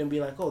this and you wouldn't be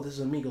like, oh, this is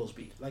a Migos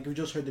beat. Like, you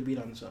just heard the beat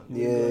on the song. You'd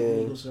be like,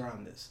 Yeah. Migos are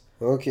on this.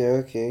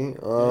 Okay.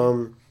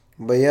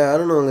 But yeah, I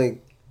don't know, like,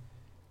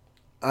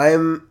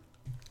 I'm...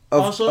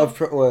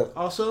 what?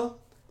 Also,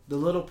 the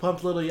Little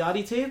Pump Little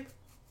Yachty tape.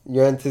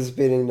 You're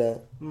anticipating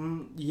that?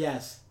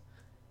 Yes.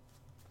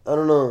 I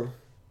don't know.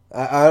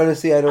 I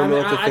honestly, I don't know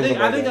what to think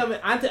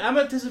about that. I'm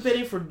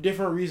anticipating for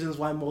different reasons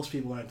why most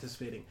people are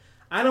anticipating.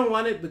 I don't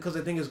want it because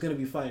I think it's gonna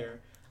be fire.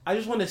 I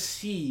just want to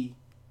see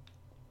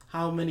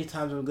how many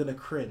times I'm gonna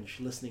cringe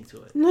listening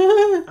to it.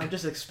 I'm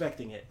just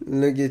expecting it.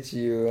 Look at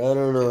you. I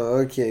don't know.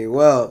 Okay,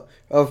 well,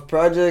 of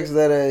projects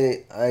that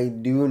I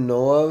do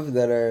know of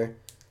that are,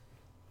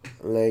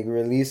 like,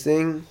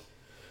 releasing,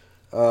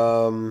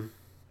 I'm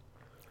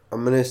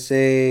gonna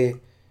say,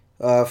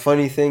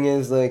 funny thing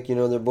is, like, you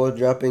know, they're both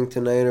dropping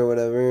tonight or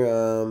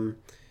whatever.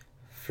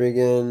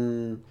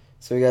 Friggin',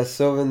 so we got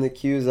Sylvan the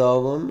Q's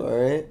album,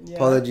 alright? Yeah.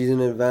 Apologies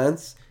in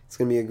advance. It's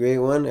gonna be a great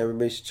one.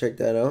 Everybody should check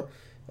that out.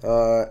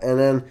 And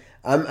then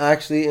I'm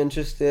actually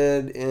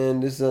interested in,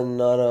 this is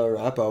not a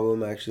rap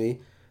album,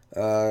 actually.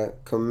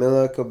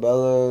 Camila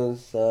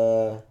Cabello's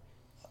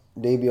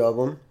debut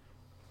album.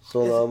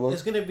 Solo album.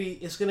 It's gonna be.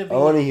 I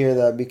want to hear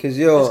that because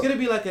yo, It's gonna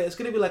be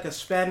like a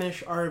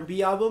Spanish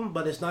R&B album,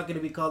 but it's not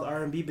gonna be called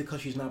R&B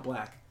because she's not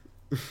black.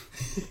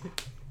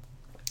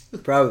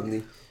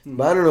 probably.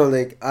 But I don't know,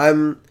 like,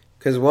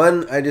 cause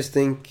one, I just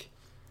think,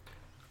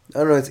 I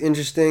don't know, it's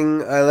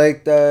interesting. I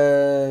like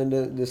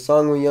the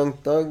song with Young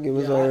Thug. It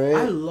was alright.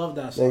 I love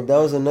that song. Like, that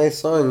was a nice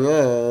song,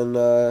 yeah. And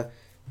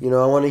you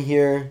know, I want to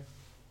hear,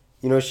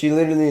 you know, she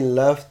literally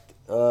left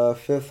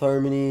Fifth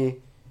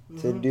Harmony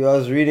to do. I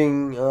was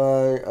reading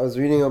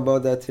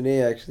about that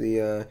today,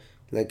 actually.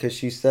 Like, cause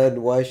she said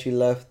why she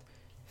left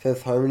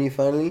Fifth Harmony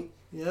finally.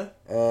 Yeah.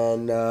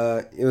 And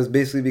it was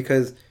basically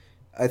because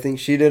I think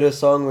she did a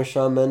song with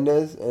Shawn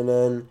Mendes, and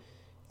then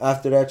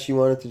after that she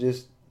wanted to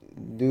just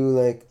do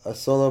like a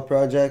solo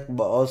project,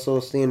 but also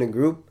stay in a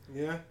group.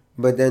 Yeah.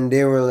 But then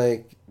they were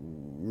like,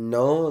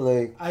 no,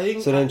 like. I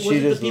think. So then she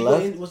just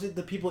left. Was it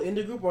the people in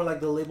the group or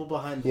like the label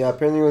behind? Yeah,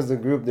 apparently it was the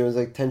group. There was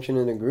like tension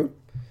in the group.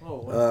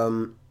 Oh.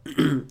 Wow.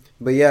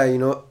 But yeah, you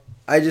know,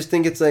 I just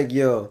think it's like,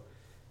 yo,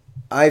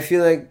 I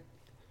feel like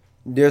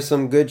there's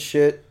some good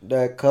shit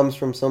that comes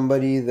from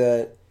somebody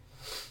that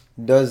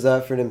does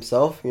that for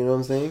themselves. You know what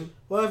I'm saying?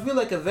 Well, I feel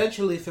like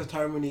eventually Fifth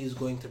Harmony is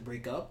going to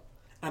break up,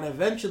 and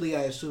eventually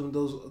I assume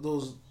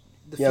those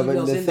the Yeah, but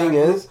females the in thing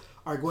that group is,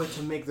 are going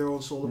to make their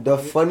own solo. the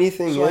project. funny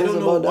thing So I is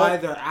don't know about why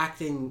that. they're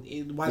acting.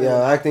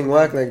 Acting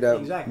whack like that.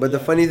 Exactly. But the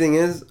funny thing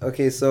is,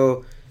 okay,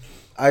 so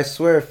I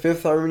swear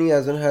Fifth Harmony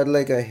hasn't had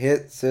like a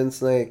hit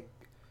since like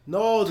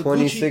no, the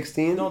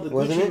 2016. Gucci, no, the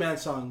wasn't Gucci it? Man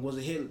song was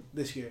a hit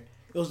this year.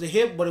 It was a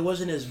hit, but it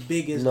wasn't as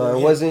big as. No, their it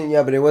hit. wasn't.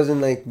 Yeah, but it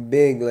wasn't like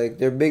big. Like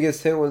their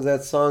biggest hit was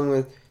that song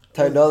with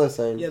Ty Dolla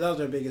 $ign. Yeah, that was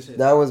their biggest hit.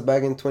 That was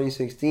back in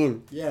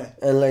 2016. Yeah.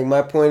 And like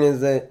my point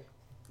is that,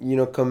 you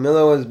know,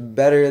 Camilla was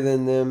better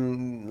than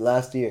them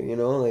last year. You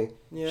know, like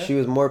she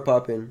was more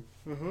popping.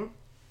 Mhm.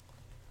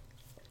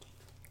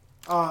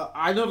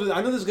 I know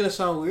this is gonna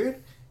sound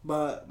weird,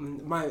 but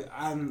my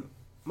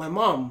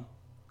mom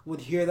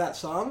would hear that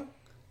song,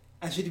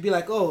 and she'd be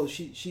like, "Oh,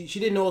 she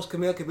didn't know it was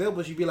Camille Cabello,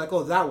 but she'd be like,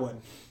 oh, that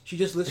one." She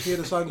just listened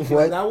to the song and she'd be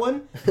like, that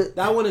one.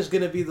 That one is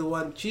gonna be the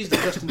one. She's the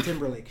Justin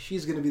Timberlake.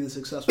 She's gonna be the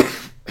successful.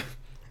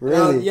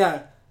 Really?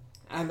 Yeah.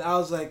 And I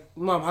was like,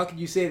 Mom, how could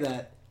you say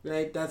that?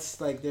 Right?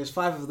 That's like, there's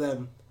 5 of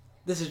them.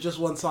 This is just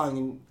one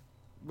song,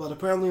 but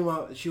apparently,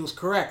 she was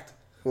correct.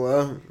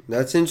 Well,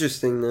 that's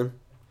interesting then.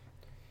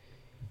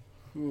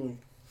 Do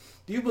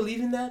you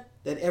believe in that?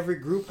 That every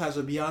group has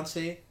a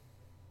Beyonce?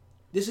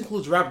 This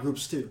includes rap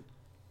groups too.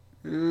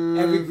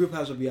 Every group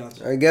has a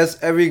Beyonce. I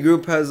guess every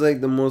group has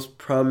like the most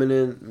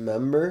prominent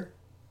member,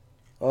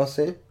 I'll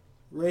say.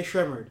 Ray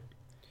Shremmerd.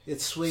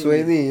 It's Sway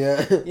Sway Lee. Lee,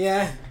 yeah.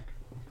 Yeah.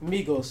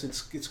 Migos.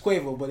 It's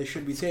Quavo, but it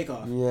should be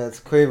Takeoff. Yeah, it's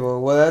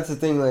Quavo. Well, that's the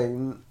thing, like,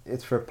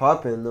 it's for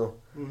poppin' though.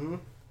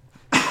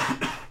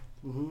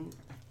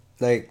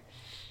 Like,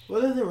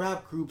 what other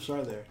rap groups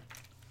are there?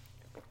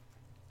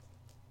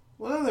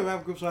 What other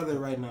rap groups are there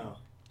right now?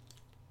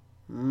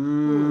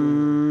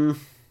 Ooh.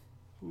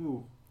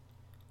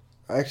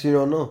 I actually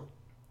don't know.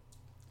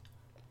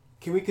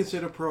 Can we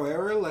consider Pro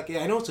Era? Like,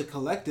 I know it's a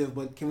collective,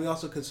 but can we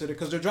also consider,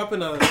 because they're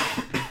dropping a.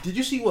 Did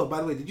you see what?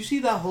 By the way, did you see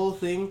that whole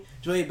thing?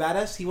 Joey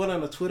Badass. He went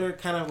on a Twitter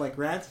kind of like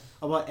rant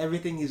about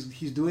everything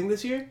he's doing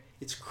this year.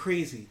 It's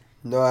crazy.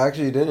 No, I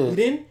actually didn't. You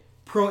didn't?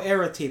 Pro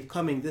Era tape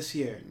coming this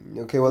year.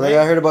 Okay, well, Right? like,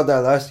 I heard about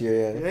that last year,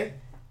 yeah. Right?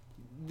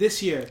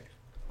 This year,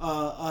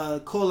 a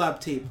collab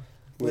tape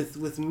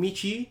with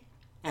Michi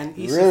and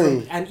Issa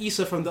Really? and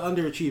Issa from the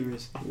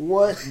Underachievers.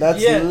 What?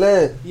 That's Yeah.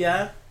 lit.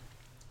 Yeah.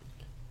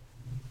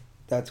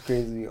 That's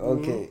crazy.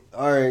 Okay.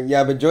 Alright,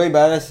 yeah, but Joey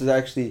Badass is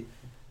actually,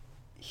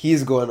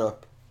 he's going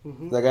up.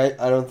 Like,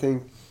 I don't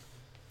think,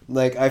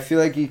 like, I feel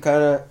like he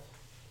kind of,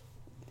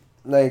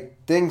 like,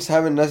 things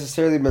haven't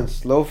necessarily been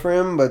slow for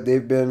him, but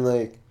they've been,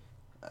 like,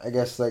 I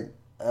guess, like,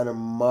 at a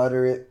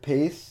moderate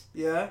pace.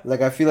 Yeah.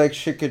 Like, I feel like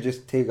shit could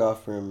just take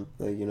off for him,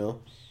 like, you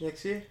know?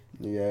 Next year?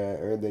 Yeah,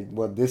 or, like,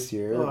 what, this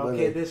year? Oh,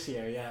 okay, Like, this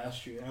year. Yeah, that's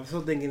true. I'm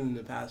still thinking in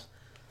the past.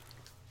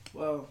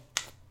 Well,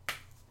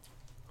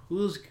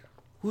 who's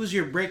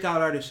your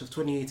breakout artist of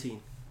 2018?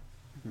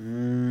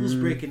 Who's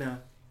breaking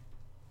out?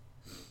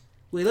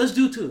 Wait, let's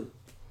do two.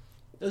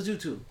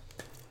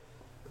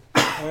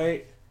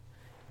 Alright?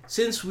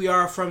 Since we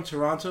are from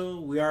Toronto,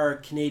 we are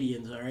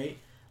Canadians, alright?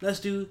 Let's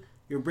do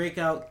your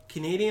breakout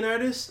Canadian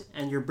artist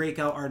and your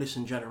breakout artist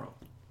in general.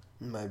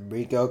 My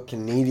breakout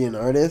Canadian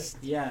artist?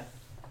 Yeah.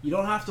 You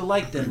don't have to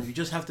like them. You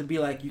just have to be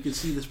like, you can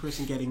see this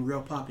person getting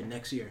real poppin'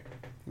 next year.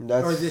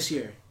 Or this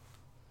year.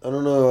 I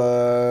don't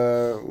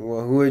know,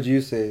 well, who would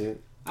you say?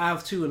 I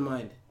have 2 in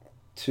mind.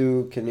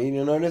 2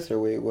 Canadian artists? Or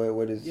wait,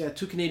 what is... Yeah,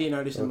 2 Canadian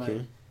artists in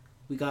mind.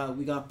 We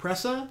got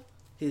Pressa.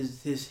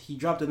 He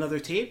dropped another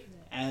tape,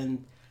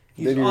 and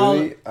he's Did he all,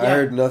 really? I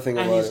heard nothing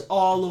and about he's it.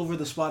 all over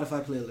the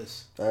Spotify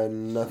playlist. I had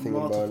nothing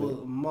about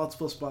it.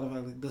 Multiple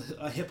Spotify, like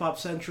the Hip Hop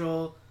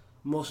Central,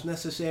 Most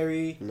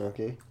Necessary,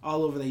 Okay.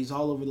 all over that. He's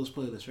all over those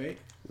playlists, right?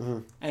 Mm-hmm.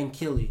 And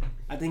Killy,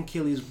 I think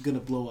Killy's gonna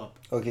blow up.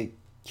 Okay,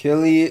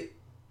 Killy,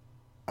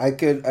 I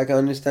can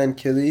understand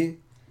Killy,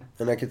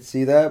 and I could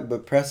see that,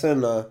 but Pressa,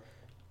 nah.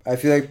 I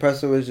feel like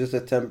Pressa was just a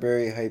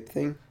temporary hype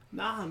thing.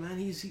 Nah, man,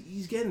 he's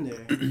getting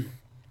there.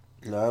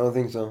 No, I don't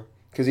think so.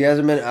 Because he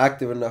hasn't been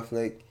active enough,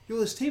 like... Yo,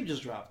 his tape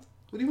just dropped.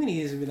 What do you mean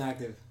he hasn't been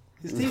active?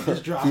 His tape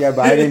just dropped. Yeah,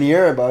 but I didn't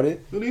hear about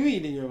it. What do you mean you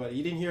didn't hear about it?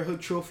 You didn't hear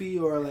Hood Trophy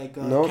or like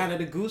Nope.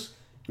 Canada Goose?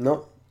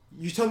 Nope.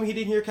 You told me he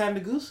didn't hear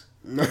Canada Goose?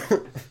 No.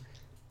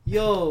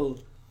 Yo,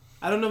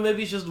 I don't know,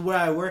 maybe it's just where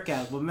I work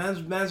at, but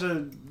mans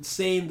are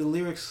saying the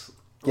lyrics.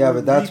 Yeah,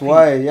 but that's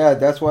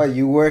why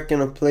you work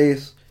in a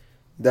place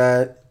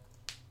that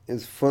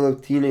is full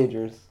of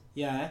teenagers.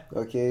 Yeah.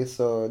 Okay,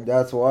 so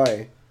that's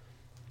why.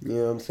 You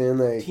know what I'm saying?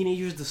 Like,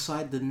 Teenagers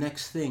decide the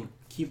next thing.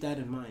 Keep that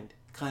in mind.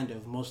 Kind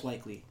of, most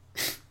likely.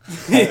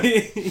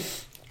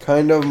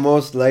 kind of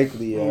most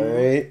likely,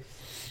 alright?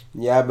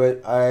 Yeah,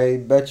 but I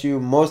bet you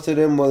most of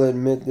them will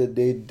admit that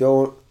they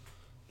don't.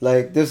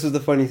 Like, this is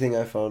the funny thing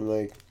I found.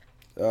 Like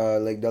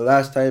the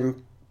last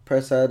time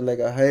Press had like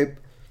a hype,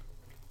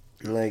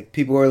 like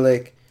people were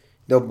like,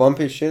 they'll bump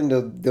his shit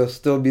and they'll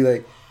still be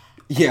like,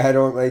 yeah, I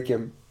don't like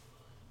him.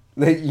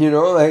 Like, you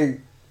know,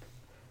 like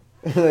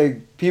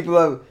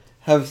people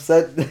have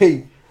said,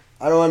 like,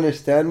 I don't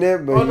understand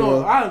it, but oh you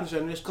no, know. I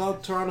understand. It's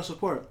called Toronto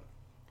support.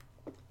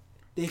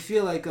 They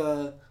feel like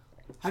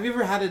have you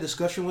ever had a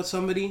discussion with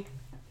somebody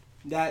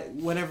that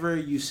whenever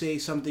you say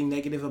something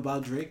negative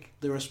about Drake,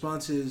 the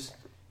response is,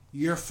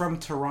 "You're from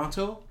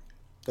Toronto"?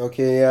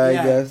 Okay, yeah, I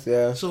guess,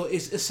 yeah. So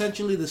it's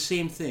essentially the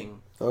same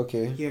thing.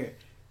 Okay. Here,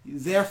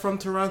 they're from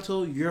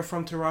Toronto. You're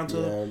from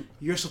Toronto. Yeah.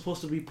 You're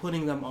supposed to be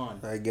putting them on.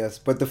 I guess.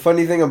 But the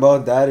funny thing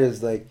about that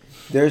is, like,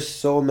 there's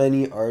so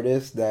many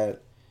artists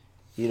that,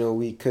 you know,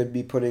 we could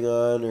be putting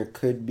on or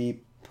could be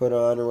put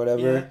on or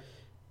whatever. Yeah.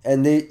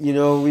 And they, you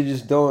know, we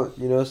just don't,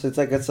 you know. So it's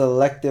like a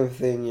selective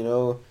thing, you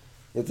know.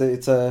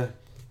 It's a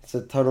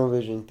tunnel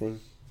vision thing,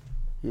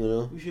 you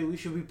know. We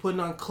should be putting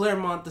on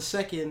Claremont the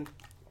second.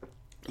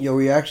 Yo,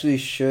 we actually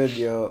should,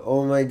 yo.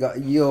 Oh my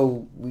god,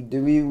 yo, we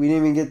didn't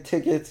even get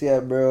tickets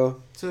yet,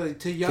 bro.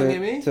 To Young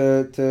M.A.?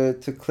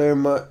 To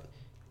Claremont.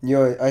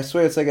 Yo, I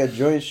swear it's like a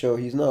joint show.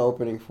 He's not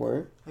opening for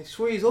it. I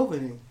swear he's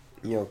opening.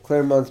 Yo,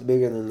 Claremont's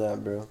bigger than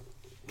that, bro.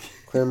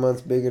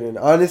 Claremont's bigger than...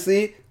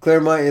 Honestly,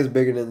 Claremont is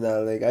bigger than that.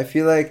 Like, I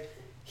feel like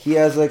he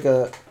has, like,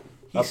 a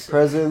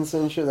presence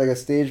and shit, like a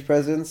stage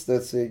presence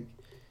that's, like...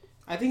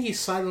 I think he's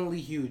silently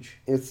huge.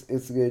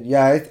 It's good.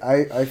 Yeah,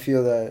 I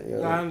feel that.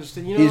 Yo. I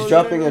understand. You know, he's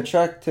dropping a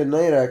track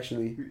tonight,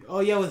 actually.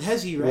 Oh, yeah, with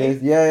Hezi,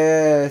 right?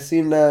 Yeah, I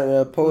seen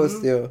that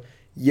post, yo.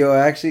 Yo,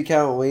 I actually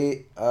can't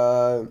wait.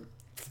 I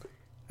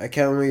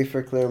can't wait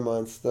for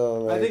Claremont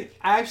still. Like.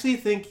 I actually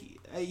think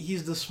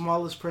he's the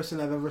smallest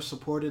person I've ever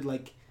supported.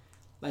 Like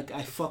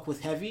I fuck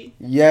with heavy.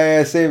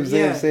 Yeah, same.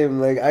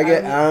 Like I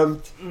get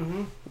amped.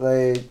 Mm-hmm.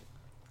 Like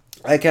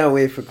I can't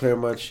wait for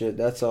Claremont shit.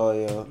 That's all,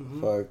 yo.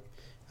 Mm-hmm. Fuck.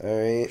 All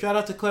right. Shout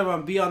out to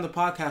Claremont. Be on the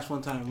podcast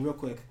one time, real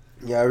quick.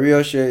 Yeah,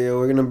 real shit, yo.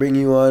 We're gonna bring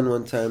you on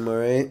one time, all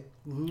right?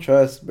 Mm-hmm.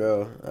 Trust,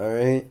 bro. All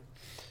right.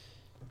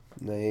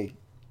 Like,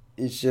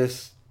 it's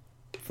just.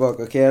 Fuck,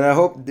 okay, and I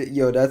hope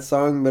that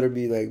song better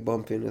be like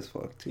bumping as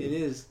fuck too. It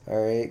is.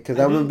 Alright, cause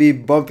I'm gonna be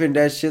bumping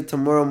that shit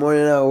tomorrow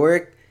morning at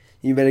work.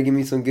 You better give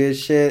me some good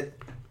shit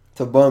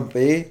to bump,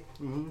 eh?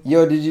 Mm-hmm.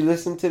 Yo, did you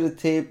listen to the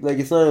tape? Like,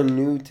 it's not a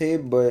new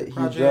tape, but he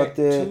dropped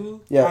it.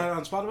 2, yeah,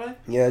 on Spotify.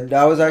 Yeah,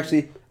 that was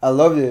actually I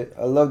loved it.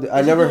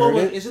 I never heard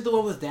it. Is it the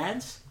one with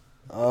Dance?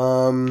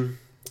 I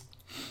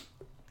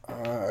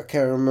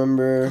can't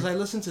remember. Because I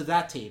listened to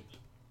that tape.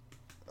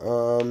 I it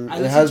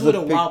listened has to it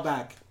a pink, while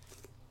back.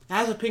 It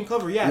has a pink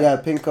cover, yeah. Yeah,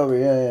 pink cover,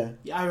 yeah.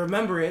 Yeah, I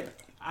remember it.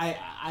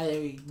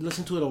 I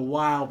listened to it a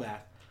while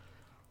back.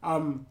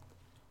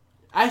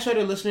 I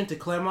started listening to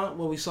Claremont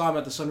when we saw him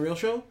at the Sunreal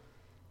show.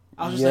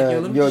 I was just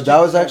like, let me just that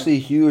check was this out. actually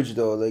huge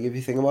though. Like if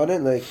you think about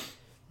it,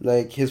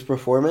 like his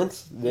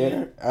performance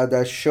there at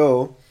that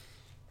show.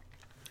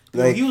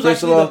 Like he was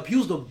first actually of all, he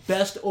was the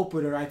best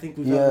opener I think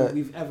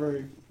we've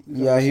ever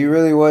yeah, he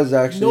really was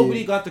actually.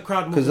 Nobody got the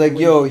crowd moving. Because like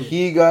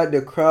he got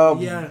the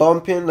crowd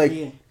bumping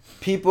like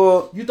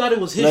people. You thought it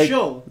was his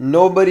show.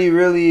 Nobody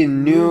really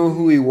knew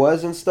who he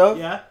was and stuff.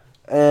 Yeah.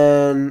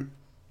 And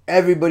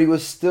everybody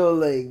was still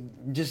like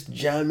just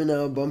jamming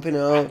out, bumping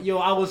out. It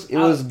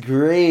was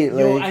great.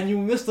 Like, and you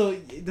missed the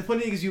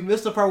funny thing is you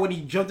missed the part when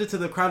he jumped into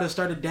the crowd and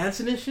started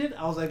dancing and shit.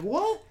 I was like,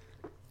 what?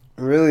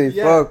 Really?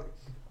 Yeah. Fuck.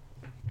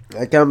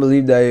 I can't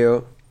believe that,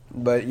 yo.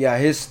 But yeah,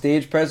 his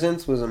stage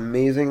presence was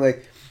amazing.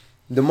 Like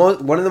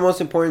one of the most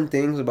important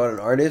things about an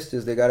artist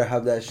is they gotta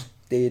have that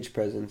stage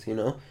presence, you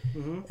know.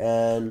 Mm-hmm.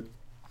 And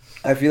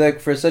I feel like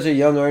for such a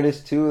young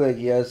artist too, like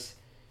he has.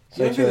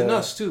 Younger than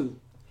us too.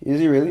 Is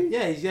he really?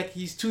 Yeah,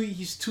 he's 2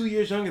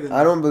 years younger than us.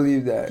 I don't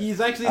believe that.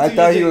 He's actually. I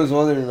thought he was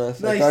older than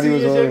us. No, I thought he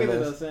was older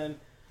than us. And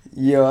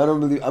Yo, I don't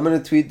believe. I'm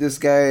gonna tweet this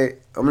guy.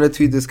 I'm gonna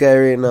tweet this guy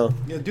right now.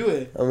 Yo, do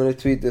it. I'm gonna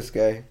tweet this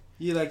guy.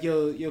 You like,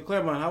 yo,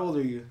 Claremont, how old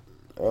are you?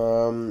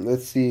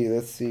 Let's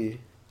see.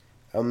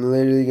 I'm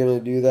literally gonna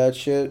do that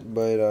shit,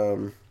 but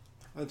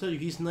I told you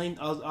he's 9.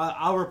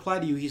 I'll reply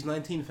to you. He's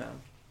 19,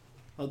 fam.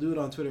 I'll do it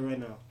on Twitter right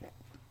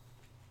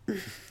now.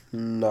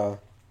 nah.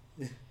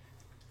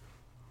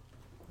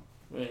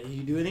 Wait,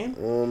 you do it in?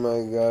 Oh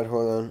my god,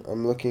 hold on.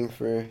 I'm looking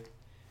for.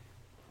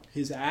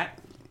 His at?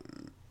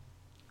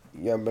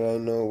 Yeah, but I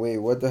know. Wait,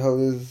 what the hell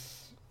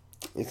is?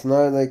 It's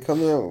not like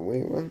coming out.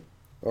 Wait, what?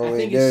 Oh I wait,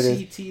 think there it's it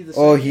is. CT the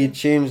Oh, second. he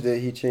changed it.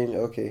 He changed.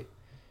 Okay,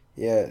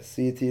 yeah,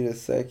 CT the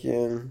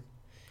second.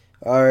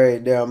 All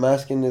right, there. I'm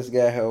asking this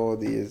guy how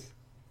old he is.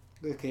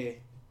 Okay.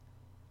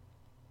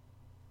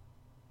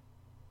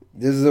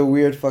 This is a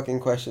weird fucking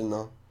question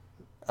though.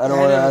 I don't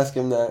Yeah, I want to know. ask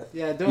him that.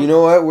 Yeah, don't. You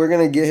know what? We're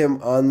gonna get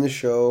him on the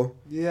show,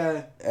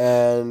 Yeah.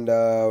 and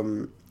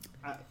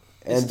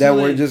It's then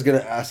too we're late. just gonna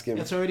ask him.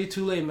 It's already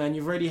too late, man.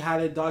 You've already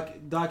had it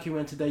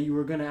documented that you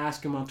were going to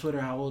ask him on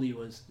Twitter how old he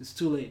was. It's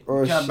too late.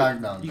 Oh, You can't shit.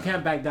 back down. You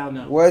can't back down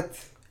now. What?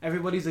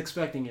 Everybody's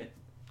expecting it.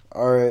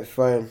 All right,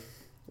 fine.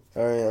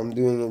 All right, I'm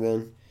doing it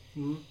then.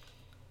 Mhm.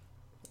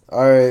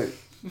 All right.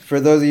 For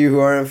those of you who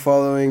aren't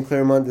following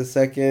Claremont the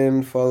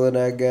Second, follow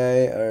that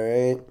guy. All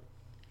right.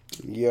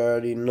 You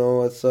already know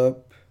what's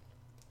up.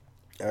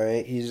 All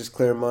right. He's just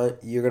Claremont.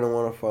 You're gonna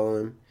want to follow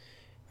him.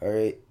 All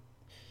right.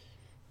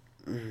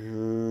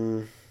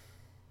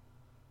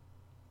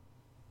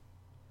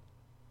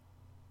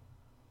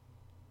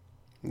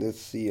 Let's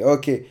see.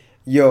 Okay.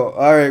 Yo.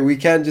 All right. We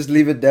can't just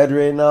leave it dead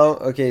right now.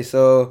 Okay.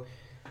 So,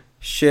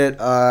 shit.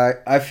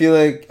 I feel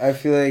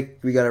like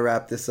we gotta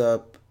wrap this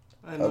up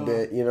I a know.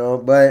 bit. You know,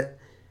 but.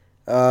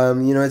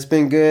 It's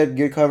been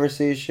good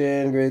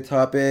conversation, great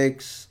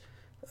topics.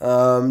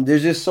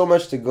 There's just so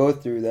much to go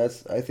through.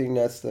 I think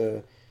that's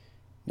the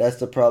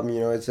problem.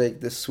 It's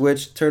like the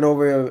switch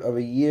turnover of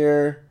a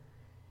year.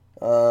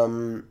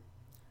 Like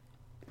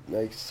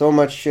so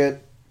much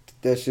shit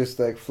that's just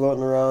like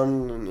floating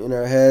around in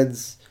our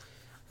heads.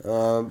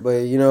 But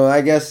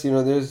I guess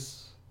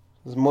there's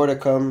more to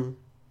come.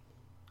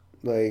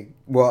 Like,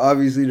 well,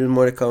 obviously there's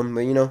more to come,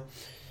 but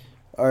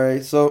all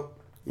right, so.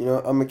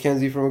 I'm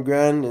Mackenzie from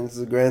AGRAND, and this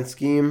is AGRAND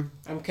Scheme.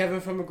 I'm Kevin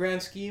from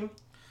AGRAND Scheme.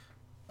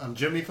 I'm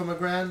Jimmy from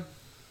AGRAND.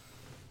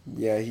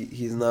 Yeah,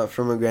 he's not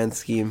from AGRAND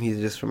Scheme, he's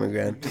just from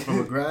AGRAND.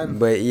 From AGRAND.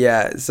 But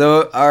yeah,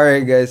 so,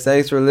 alright guys,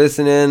 thanks for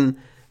listening.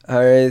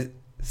 Alright,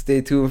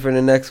 stay tuned for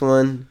the next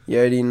one. You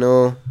already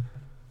know.